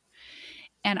anymore.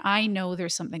 And I know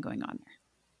there's something going on there,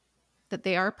 that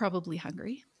they are probably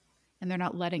hungry and they're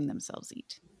not letting themselves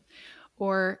eat.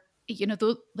 Or,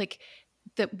 like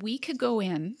that we could go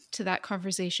in to that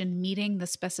conversation, meeting the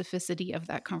specificity of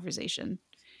that conversation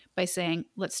by saying,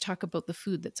 let's talk about the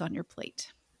food that's on your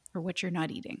plate or what you're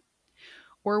not eating.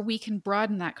 Or we can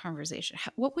broaden that conversation.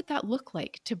 What would that look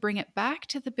like to bring it back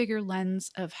to the bigger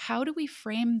lens of how do we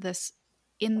frame this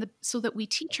so that we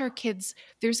teach our kids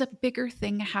there's a bigger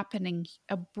thing happening,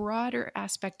 a broader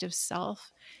aspect of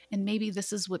self, and maybe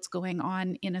this is what's going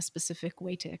on in a specific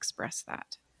way to express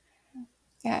that.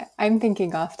 Yeah, I'm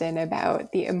thinking often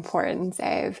about the importance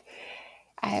of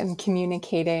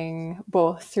communicating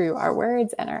both through our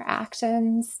words and our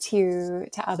actions to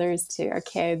others, to our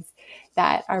kids,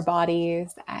 that our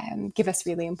bodies give us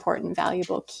really important,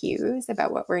 valuable cues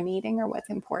about what we're needing or what's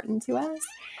important to us,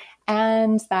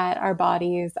 and that our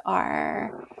bodies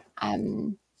are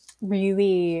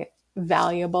really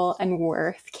valuable and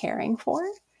worth caring for.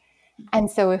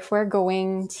 And so if we're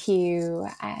going to,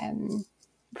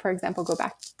 for example, go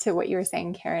back to what you were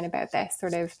saying, Karen, about this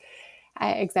sort of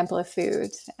example of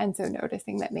food. And so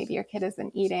noticing that maybe your kid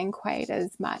isn't eating quite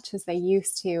as much as they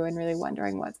used to and really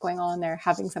wondering what's going on there,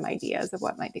 having some ideas of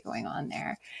what might be going on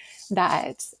there.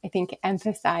 That I think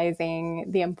emphasizing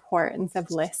the importance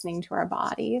of listening to our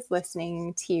bodies,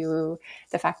 listening to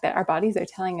the fact that our bodies are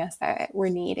telling us that we're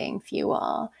needing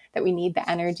fuel, that we need the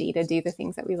energy to do the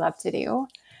things that we love to do.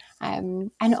 And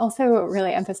also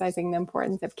really emphasizing the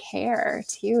importance of care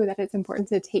too, that it's important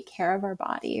to take care of our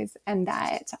bodies and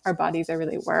that our bodies are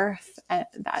really worth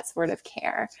that sort of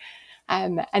care.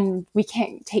 And we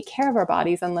can't take care of our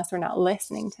bodies unless we're not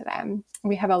listening to them.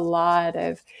 We have a lot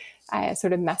of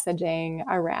sort of messaging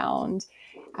around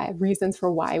reasons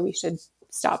for why we should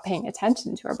stop paying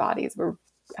attention to our bodies. We're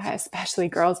especially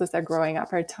girls as they're growing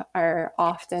up are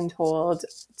often told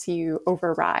to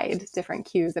override different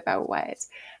cues about what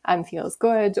feels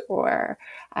good, or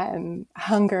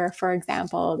hunger, for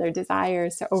example, their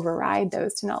desires, to override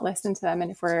those, to not listen to them.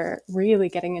 And if we're really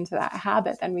getting into that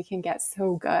habit, then we can get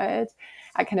so good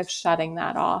at kind of shutting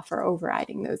that off or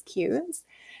overriding those cues.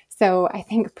 So I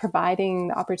think providing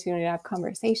the opportunity to have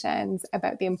conversations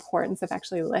about the importance of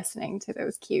actually listening to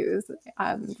those cues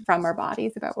from our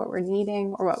bodies about what we're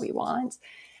needing or what we want,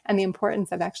 and the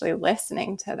importance of actually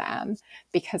listening to them,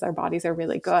 because our bodies are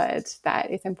really good, that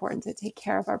it's important to take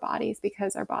care of our bodies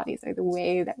because our bodies are the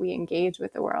way that we engage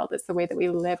with the world. It's the way that we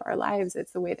live our lives.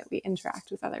 It's the way that we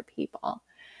interact with other people.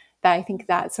 that I think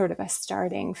that's sort of a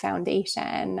starting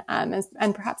foundation,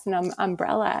 and perhaps an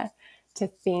umbrella to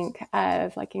think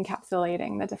of, like,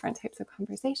 encapsulating the different types of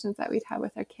conversations that we'd have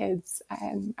with our kids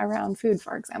around food,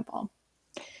 for example.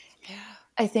 Yeah.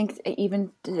 I think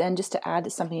even then, just to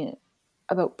add something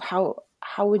about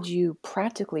how would you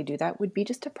practically do that, would be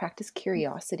just to practice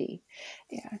curiosity.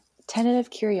 Yeah. Tentative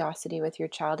curiosity with your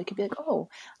child. It could be like, oh,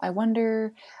 I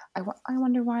wonder, I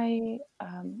wonder why,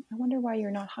 I wonder why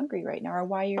you're not hungry right now, or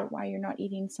why you're not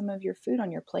eating some of your food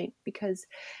on your plate, because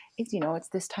it's, it's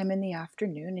this time in the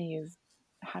afternoon and you've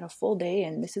had a full day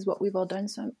and this is what we've all done.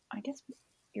 So I guess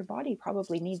your body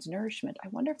probably needs nourishment. I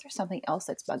wonder if there's something else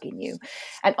that's bugging you,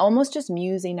 and almost just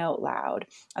musing out loud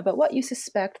about what you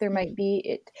suspect there might be.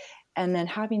 It And then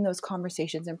having those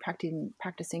conversations and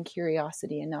practicing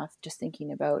curiosity enough, just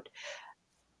thinking about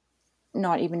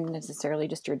not even necessarily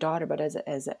just your daughter, but as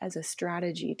a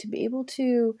strategy to be able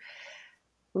to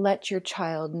let your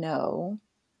child know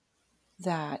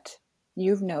that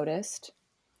you've noticed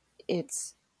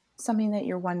it's something that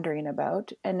you're wondering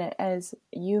about, and as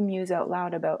you muse out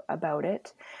loud about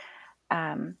it,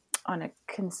 on a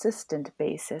consistent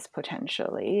basis,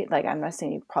 potentially. Like, I'm not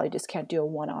saying you probably just can't do a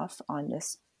one-off on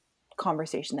this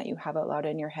conversation that you have out loud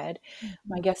in your head.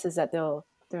 My guess is that they'll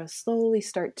slowly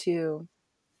start to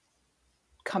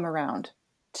come around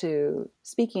to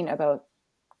speaking about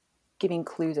giving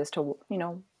clues as to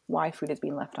why food is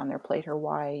being left on their plate, or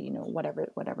why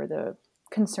whatever the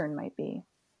concern might be.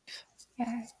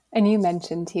 Yeah. And you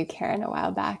mentioned too, Karen, a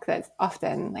while back, that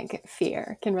often, like,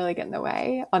 fear can really get in the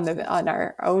way on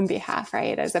our own behalf,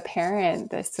 right? As a parent,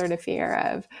 this sort of fear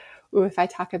of, ooh, if I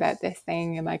talk about this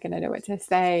thing, am I going to know what to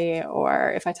say?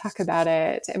 Or if I talk about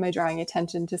it, am I drawing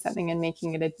attention to something and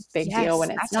making it a big deal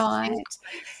when it's not?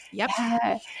 Yep.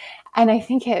 Yeah. And I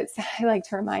think I like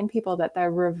to remind people that the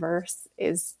reverse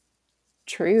is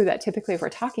true, that typically if we're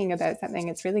talking about something,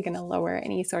 it's really going to lower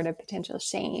any sort of potential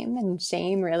shame. And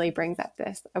shame really brings up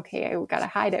this, okay, we got to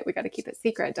hide it. We got to keep it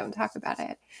secret. Don't talk about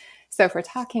it. So if we're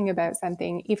talking about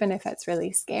something, even if it's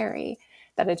really scary,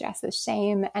 that addresses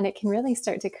shame, and it can really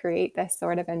start to create this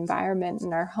sort of environment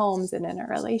in our homes and in our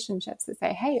relationships to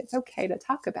say, hey, it's okay to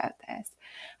talk about this.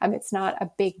 It's not a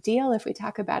big deal if we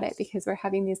talk about it, because we're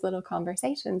having these little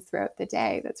conversations throughout the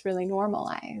day that's really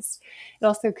normalized. It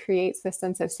also creates this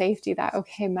sense of safety that,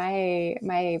 okay,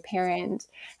 my parent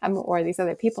or these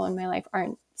other people in my life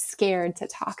aren't scared to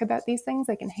talk about these things.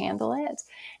 I can handle it.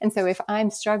 And so if I'm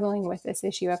struggling with this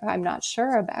issue, if I'm not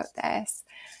sure about this,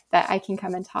 that I can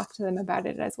come and talk to them about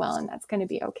it as well. And that's going to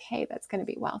be okay. That's going to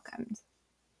be welcomed.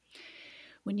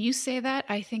 When you say that,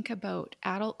 I think about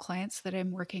adult clients that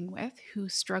I'm working with who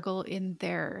struggle in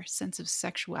their sense of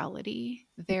sexuality,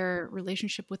 their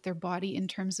relationship with their body, in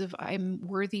terms of, I'm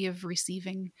worthy of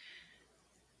receiving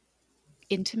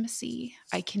intimacy.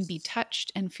 I can be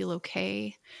touched and feel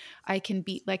okay. I can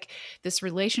be like, this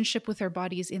relationship with our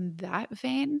bodies in that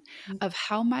vein of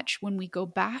how much, when we go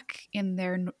back in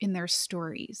their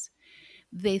stories,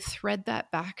 they thread that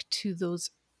back to those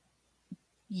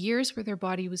years where their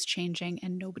body was changing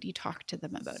and nobody talked to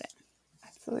them about it.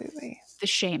 Absolutely. The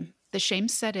shame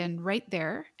set in right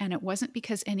there. And it wasn't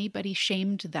because anybody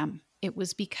shamed them. It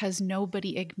was because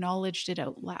nobody acknowledged it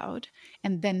out loud.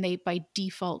 And then they, by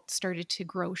default, started to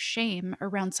grow shame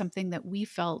around something that we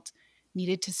felt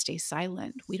needed to stay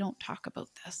silent. We don't talk about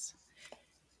this.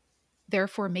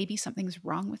 Therefore, maybe something's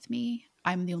wrong with me.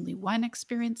 I'm the only one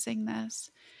experiencing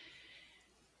this.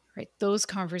 Right? Those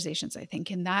conversations, I think,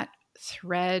 in that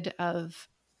thread of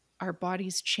our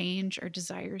bodies change, our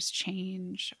desires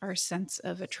change, our sense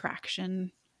of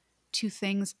attraction to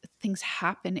things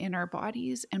happen in our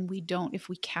bodies, and if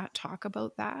we can't talk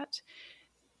about that.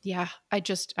 Yeah,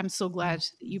 I'm so glad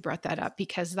that you brought that up,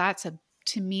 because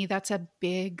to me, that's a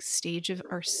big stage of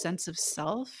our sense of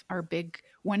self, our big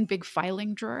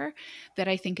filing drawer that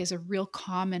I think is a real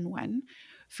common one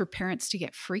for parents to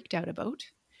get freaked out about,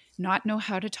 not know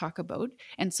how to talk about.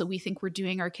 And so we think we're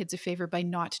doing our kids a favor by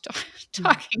not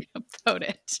talking about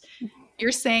it.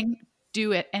 You're saying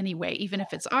do it anyway, even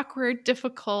if it's awkward,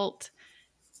 difficult.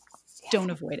 Don't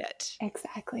avoid it.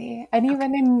 Exactly. And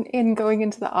even in going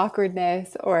into the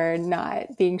awkwardness or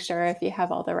not being sure if you have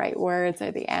all the right words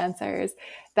or the answers,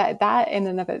 that in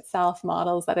and of itself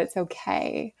models that it's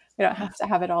okay. We don't have to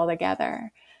have it all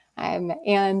together.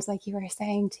 And like you were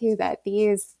saying too, that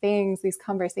these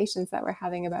conversations that we're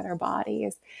having about our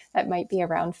bodies, that might be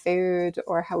around food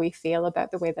or how we feel about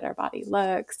the way that our body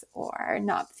looks, or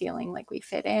not feeling like we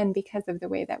fit in because of the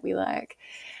way that we look,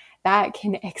 that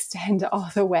can extend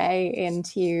all the way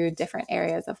into different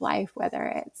areas of life, whether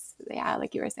it's,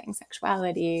 like you were saying,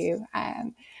 sexuality,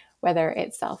 whether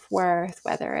it's self-worth,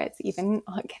 whether it's even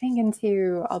getting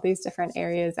into all these different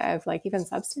areas of like even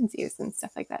substance use and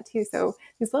stuff like that too. So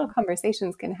these little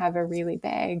conversations can have a really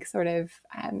big sort of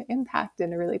impact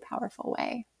in a really powerful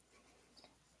way.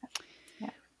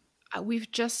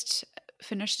 We've just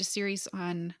finished a series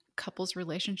on couples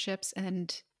relationships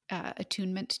and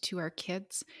attunement to our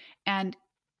kids, and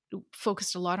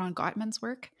focused a lot on Gottman's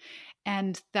work,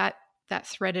 and that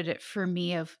threaded it for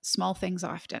me of small things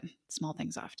often. Small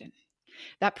things often.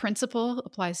 That principle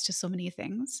applies to so many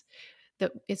things,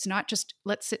 that it's not just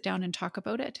let's sit down and talk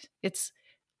about it. It's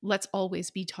let's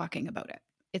always be talking about it.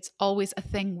 It's always a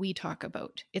thing we talk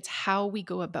about. It's how we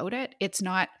go about it. It's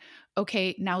not,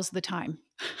 okay, now's the time.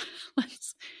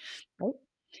 Let's, oh,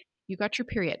 you got your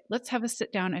period. Let's have a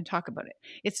sit down and talk about it.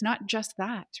 It's not just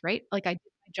that, right? Like, I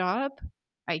did my job.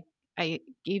 I I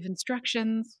gave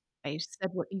instructions. I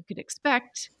said what you could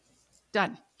expect.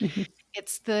 Done. Mhm.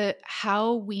 It's the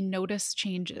how we notice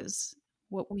changes,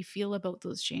 what we feel about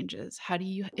those changes. How do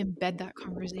you embed that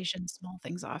conversation, small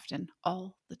things often,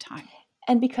 all the time?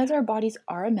 And because our bodies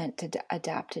are meant to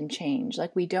adapt and change,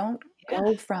 like we don't Yeah.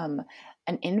 go from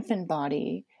an infant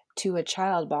body to a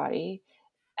child body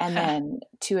and then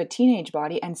to a teenage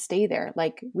body and stay there.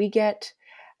 Like we get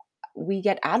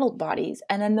adult bodies,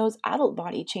 and then those adult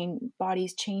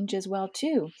bodies change as well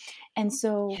too. And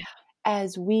so Yeah.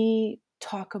 as we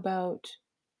talk about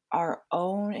our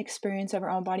own experience of our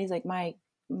own bodies, like my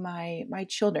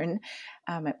children,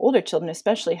 my older children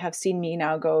especially, have seen me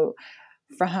now go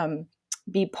from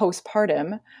be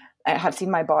postpartum. I have seen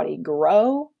my body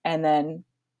grow, and then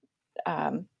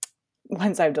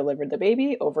once I've delivered the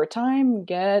baby, over time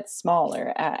get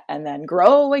smaller, and then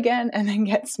grow again, and then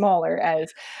get smaller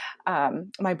as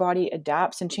my body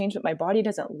adapts and changes. But my body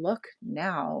doesn't look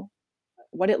now.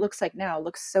 What it looks like now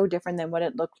looks so different than what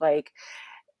it looked like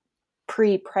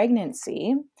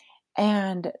pre-pregnancy.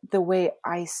 And the way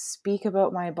I speak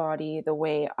about my body, the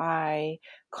way I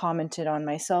commented on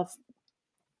myself,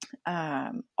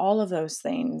 all of those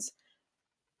things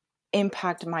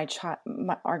impact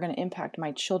are going to impact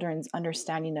my children's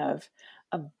understanding of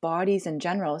bodies in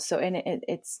general. So, and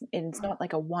it's not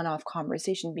like a one-off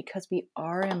conversation, because we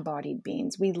are embodied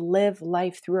beings. We live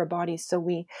life through our bodies. So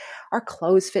our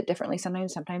clothes fit differently.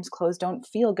 Sometimes clothes don't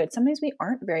feel good. Sometimes we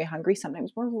aren't very hungry.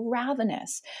 Sometimes we're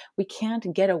ravenous. We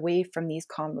can't get away from these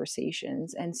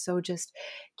conversations. And so just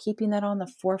keeping that on the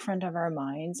forefront of our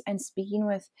minds and speaking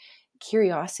with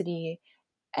curiosity,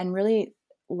 and really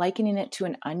likening it to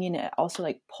an onion, also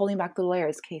like pulling back the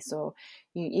layers. Okay, so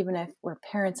even if we're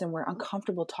parents and we're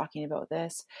uncomfortable talking about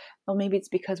this, well, maybe it's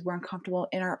because we're uncomfortable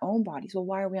in our own bodies. Well,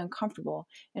 why are we uncomfortable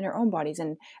in our own bodies?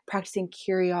 And practicing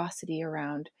curiosity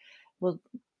around, well,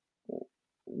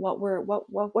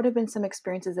 what have been some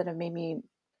experiences that have made me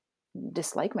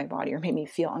dislike my body or made me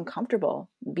feel uncomfortable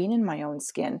being in my own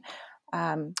skin.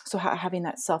 So having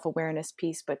that self-awareness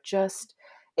piece, but just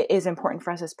it is important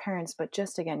for us as parents. But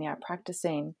just again, yeah,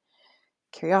 practicing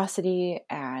curiosity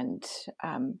and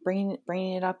bringing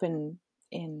it up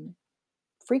in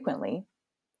frequently,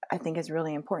 I think is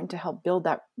really important to help build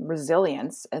that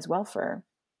resilience as well for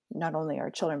not only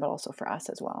our children but also for us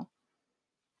as well.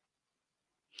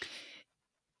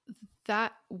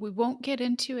 That we won't get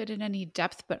into it in any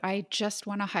depth, but I just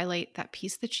want to highlight that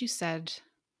piece that you said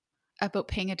about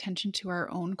paying attention to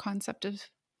our own concept of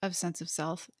sense of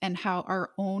self and how our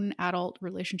own adult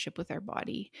relationship with our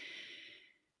body.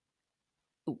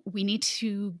 We need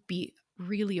to be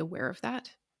really aware of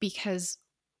that, because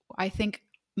I think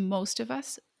most of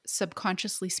us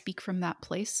subconsciously speak from that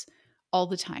place all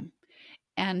the time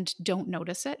and don't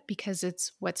notice it because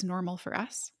it's what's normal for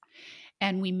us.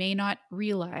 And we may not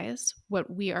realize what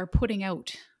we are putting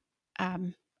out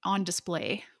on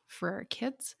display for our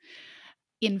kids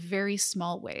in very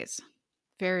small ways,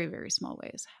 very, very small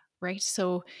ways, right?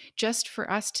 So, just for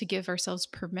us to give ourselves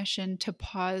permission to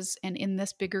pause and in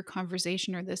this bigger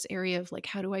conversation or this area of like,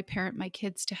 how do I parent my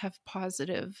kids to have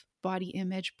positive body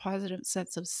image, positive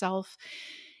sense of self?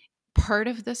 Part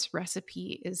of this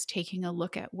recipe is taking a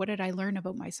look at, what did I learn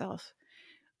about myself?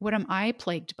 What am I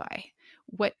plagued by?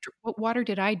 What water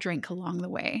did I drink along the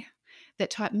way that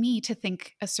taught me to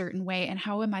think a certain way, and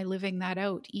how am I living that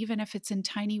out, even if it's in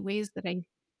tiny ways that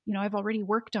I've already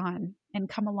worked on and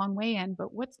come a long way in,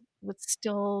 but what's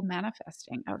still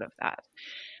manifesting out of that?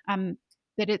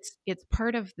 That it's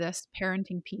part of this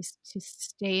parenting piece to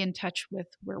stay in touch with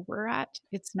where we're at.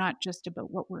 It's not just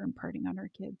about what we're imparting on our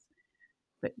kids,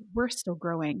 but we're still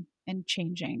growing and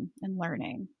changing and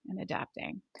learning and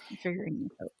adapting and figuring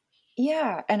this out.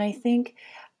 Yeah, and I think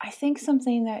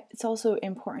something that it's also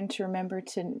important to remember,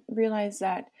 to realize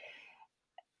that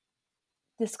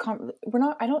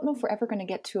I don't know if we're ever going to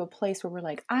get to a place where we're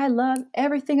like, I love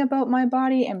everything about my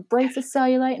body, embrace the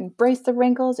cellulite, embrace the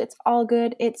wrinkles, it's all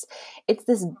good. It's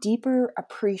this deeper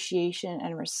appreciation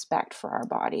and respect for our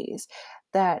bodies,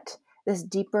 that this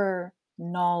deeper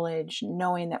knowledge,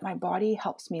 knowing that my body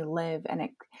helps me live, and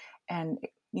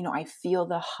I feel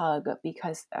the hug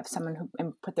because of someone who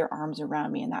put their arms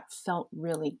around me, and that felt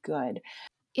really good.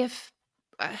 If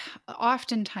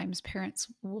oftentimes parents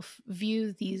will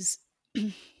view these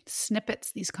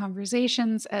snippets, these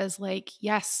conversations as like,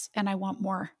 yes, and I want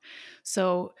more.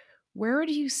 So where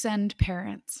do you send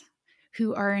parents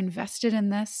who are invested in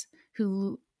this,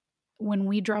 who, when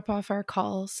we drop off our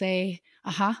call, say,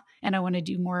 and I want to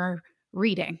do more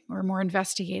reading or more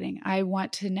investigating. I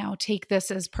want to now take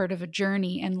this as part of a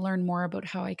journey and learn more about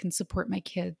how I can support my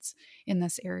kids in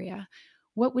this area.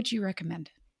 What would you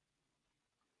recommend?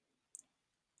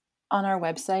 On our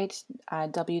website,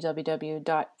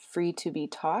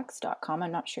 www.freetobetalks.com.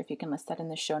 I'm not sure if you can list that in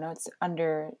the show notes.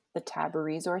 Under the tab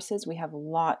resources, we have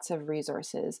lots of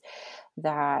resources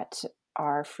that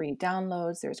are free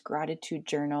downloads. There's gratitude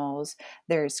journals.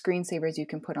 There's screensavers you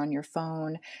can put on your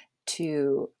phone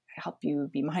to help you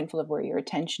be mindful of where your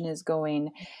attention is going,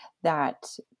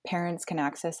 that parents can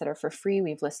access that are for free.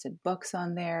 We've listed books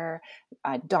on there,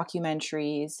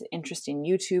 documentaries, interesting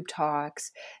YouTube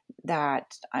talks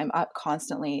that I'm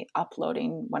constantly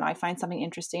uploading. When I find something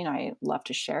interesting, I love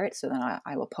to share it. So then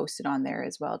I will post it on there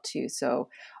as well too. So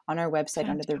on our website,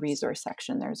 under the resource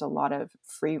section, there's a lot of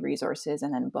free resources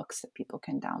and then books that people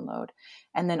can download.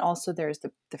 And then also there's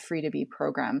the Free to Be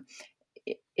program.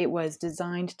 It was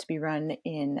designed to be run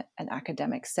in an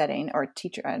academic setting, or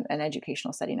an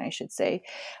educational setting, I should say.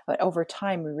 But over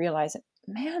time, we realized that,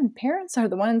 man, parents are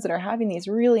the ones that are having these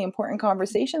really important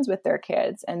conversations with their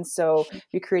kids. And so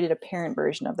we created a parent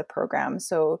version of the program.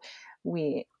 So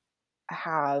you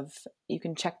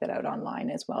can check that out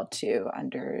online as well too,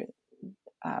 under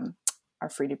our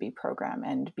Free to Be program,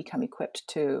 and become equipped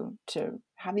to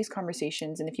have these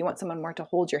conversations. And if you want someone more to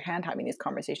hold your hand having these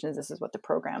conversations, this is what the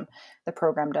program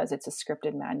does. It's a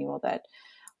scripted manual that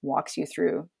walks you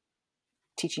through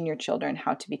teaching your children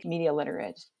how to be media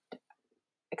literate,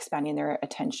 expanding their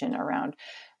attention around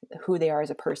who they are as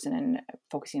a person, and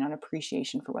focusing on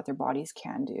appreciation for what their bodies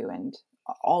can do and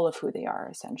all of who they are,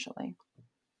 essentially.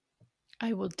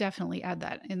 I will definitely add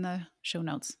that in the show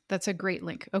notes. That's a great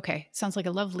link. Okay. Sounds like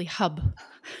a lovely hub.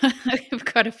 I've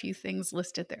got a few things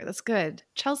listed there. That's good.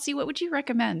 Chelsea, what would you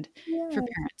recommend for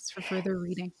parents for further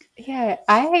reading? Yeah,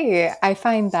 I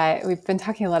find that we've been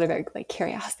talking a lot about like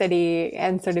curiosity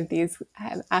and sort of these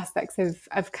aspects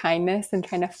of kindness, and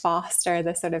trying to foster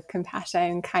the sort of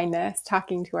compassion, kindness,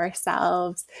 talking to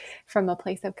ourselves from a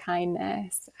place of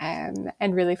kindness, and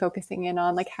really focusing in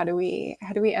on like how do we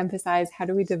emphasize, how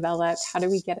do we develop, how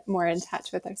do we get more in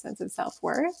touch with our sense of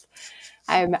self-worth.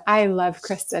 I love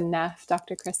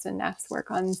Dr. Kristen Neff's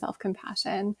work on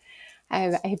self-compassion.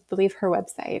 I believe her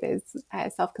website is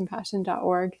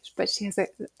selfcompassion.org, but she has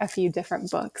a few different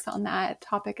books on that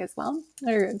topic as well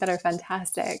that are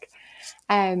fantastic.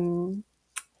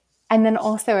 And then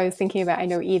also I was thinking about, I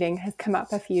know eating has come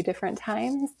up a few different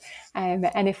times.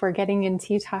 And if we're getting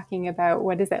into talking about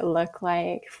what does it look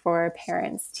like for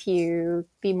parents to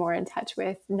be more in touch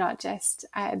with not just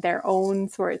their own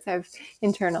sorts of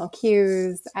internal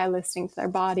cues, listening to their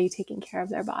body, taking care of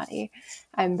their body,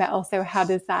 but also how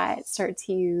does that start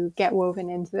to get woven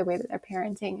into the way that they're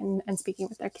parenting and speaking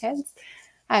with their kids.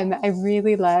 I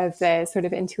really love the sort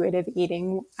of intuitive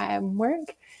eating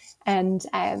work. And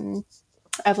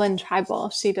Evelyn Tribal,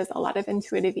 she does a lot of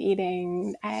intuitive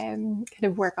eating kind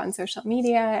of work on social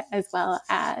media, as well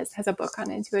as has a book on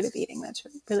intuitive eating that's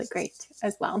really great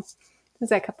as well.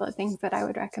 There's a couple of things that I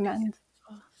would recommend.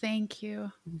 Oh, thank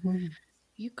you. Mm-hmm.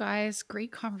 You guys,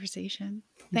 great conversation.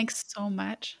 Thanks so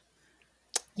much.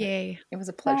 Yay. It was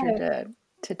a pleasure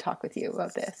to talk with you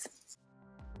about this.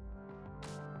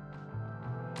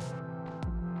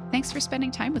 Thanks for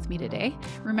spending time with me today.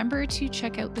 Remember to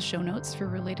check out the show notes for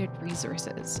related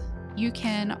resources. You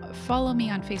can follow me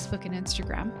on Facebook and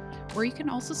Instagram, or you can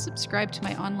also subscribe to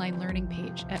my online learning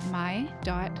page at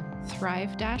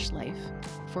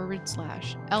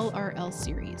my.thrive-life/LRL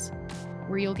series,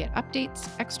 where you'll get updates,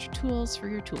 extra tools for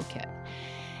your toolkit.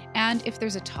 And if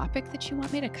there's a topic that you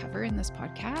want me to cover in this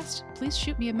podcast, please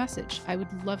shoot me a message. I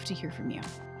would love to hear from you.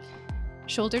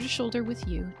 Shoulder to shoulder with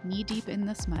you, knee deep in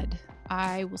this mud.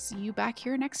 I will see you back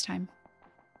here next time.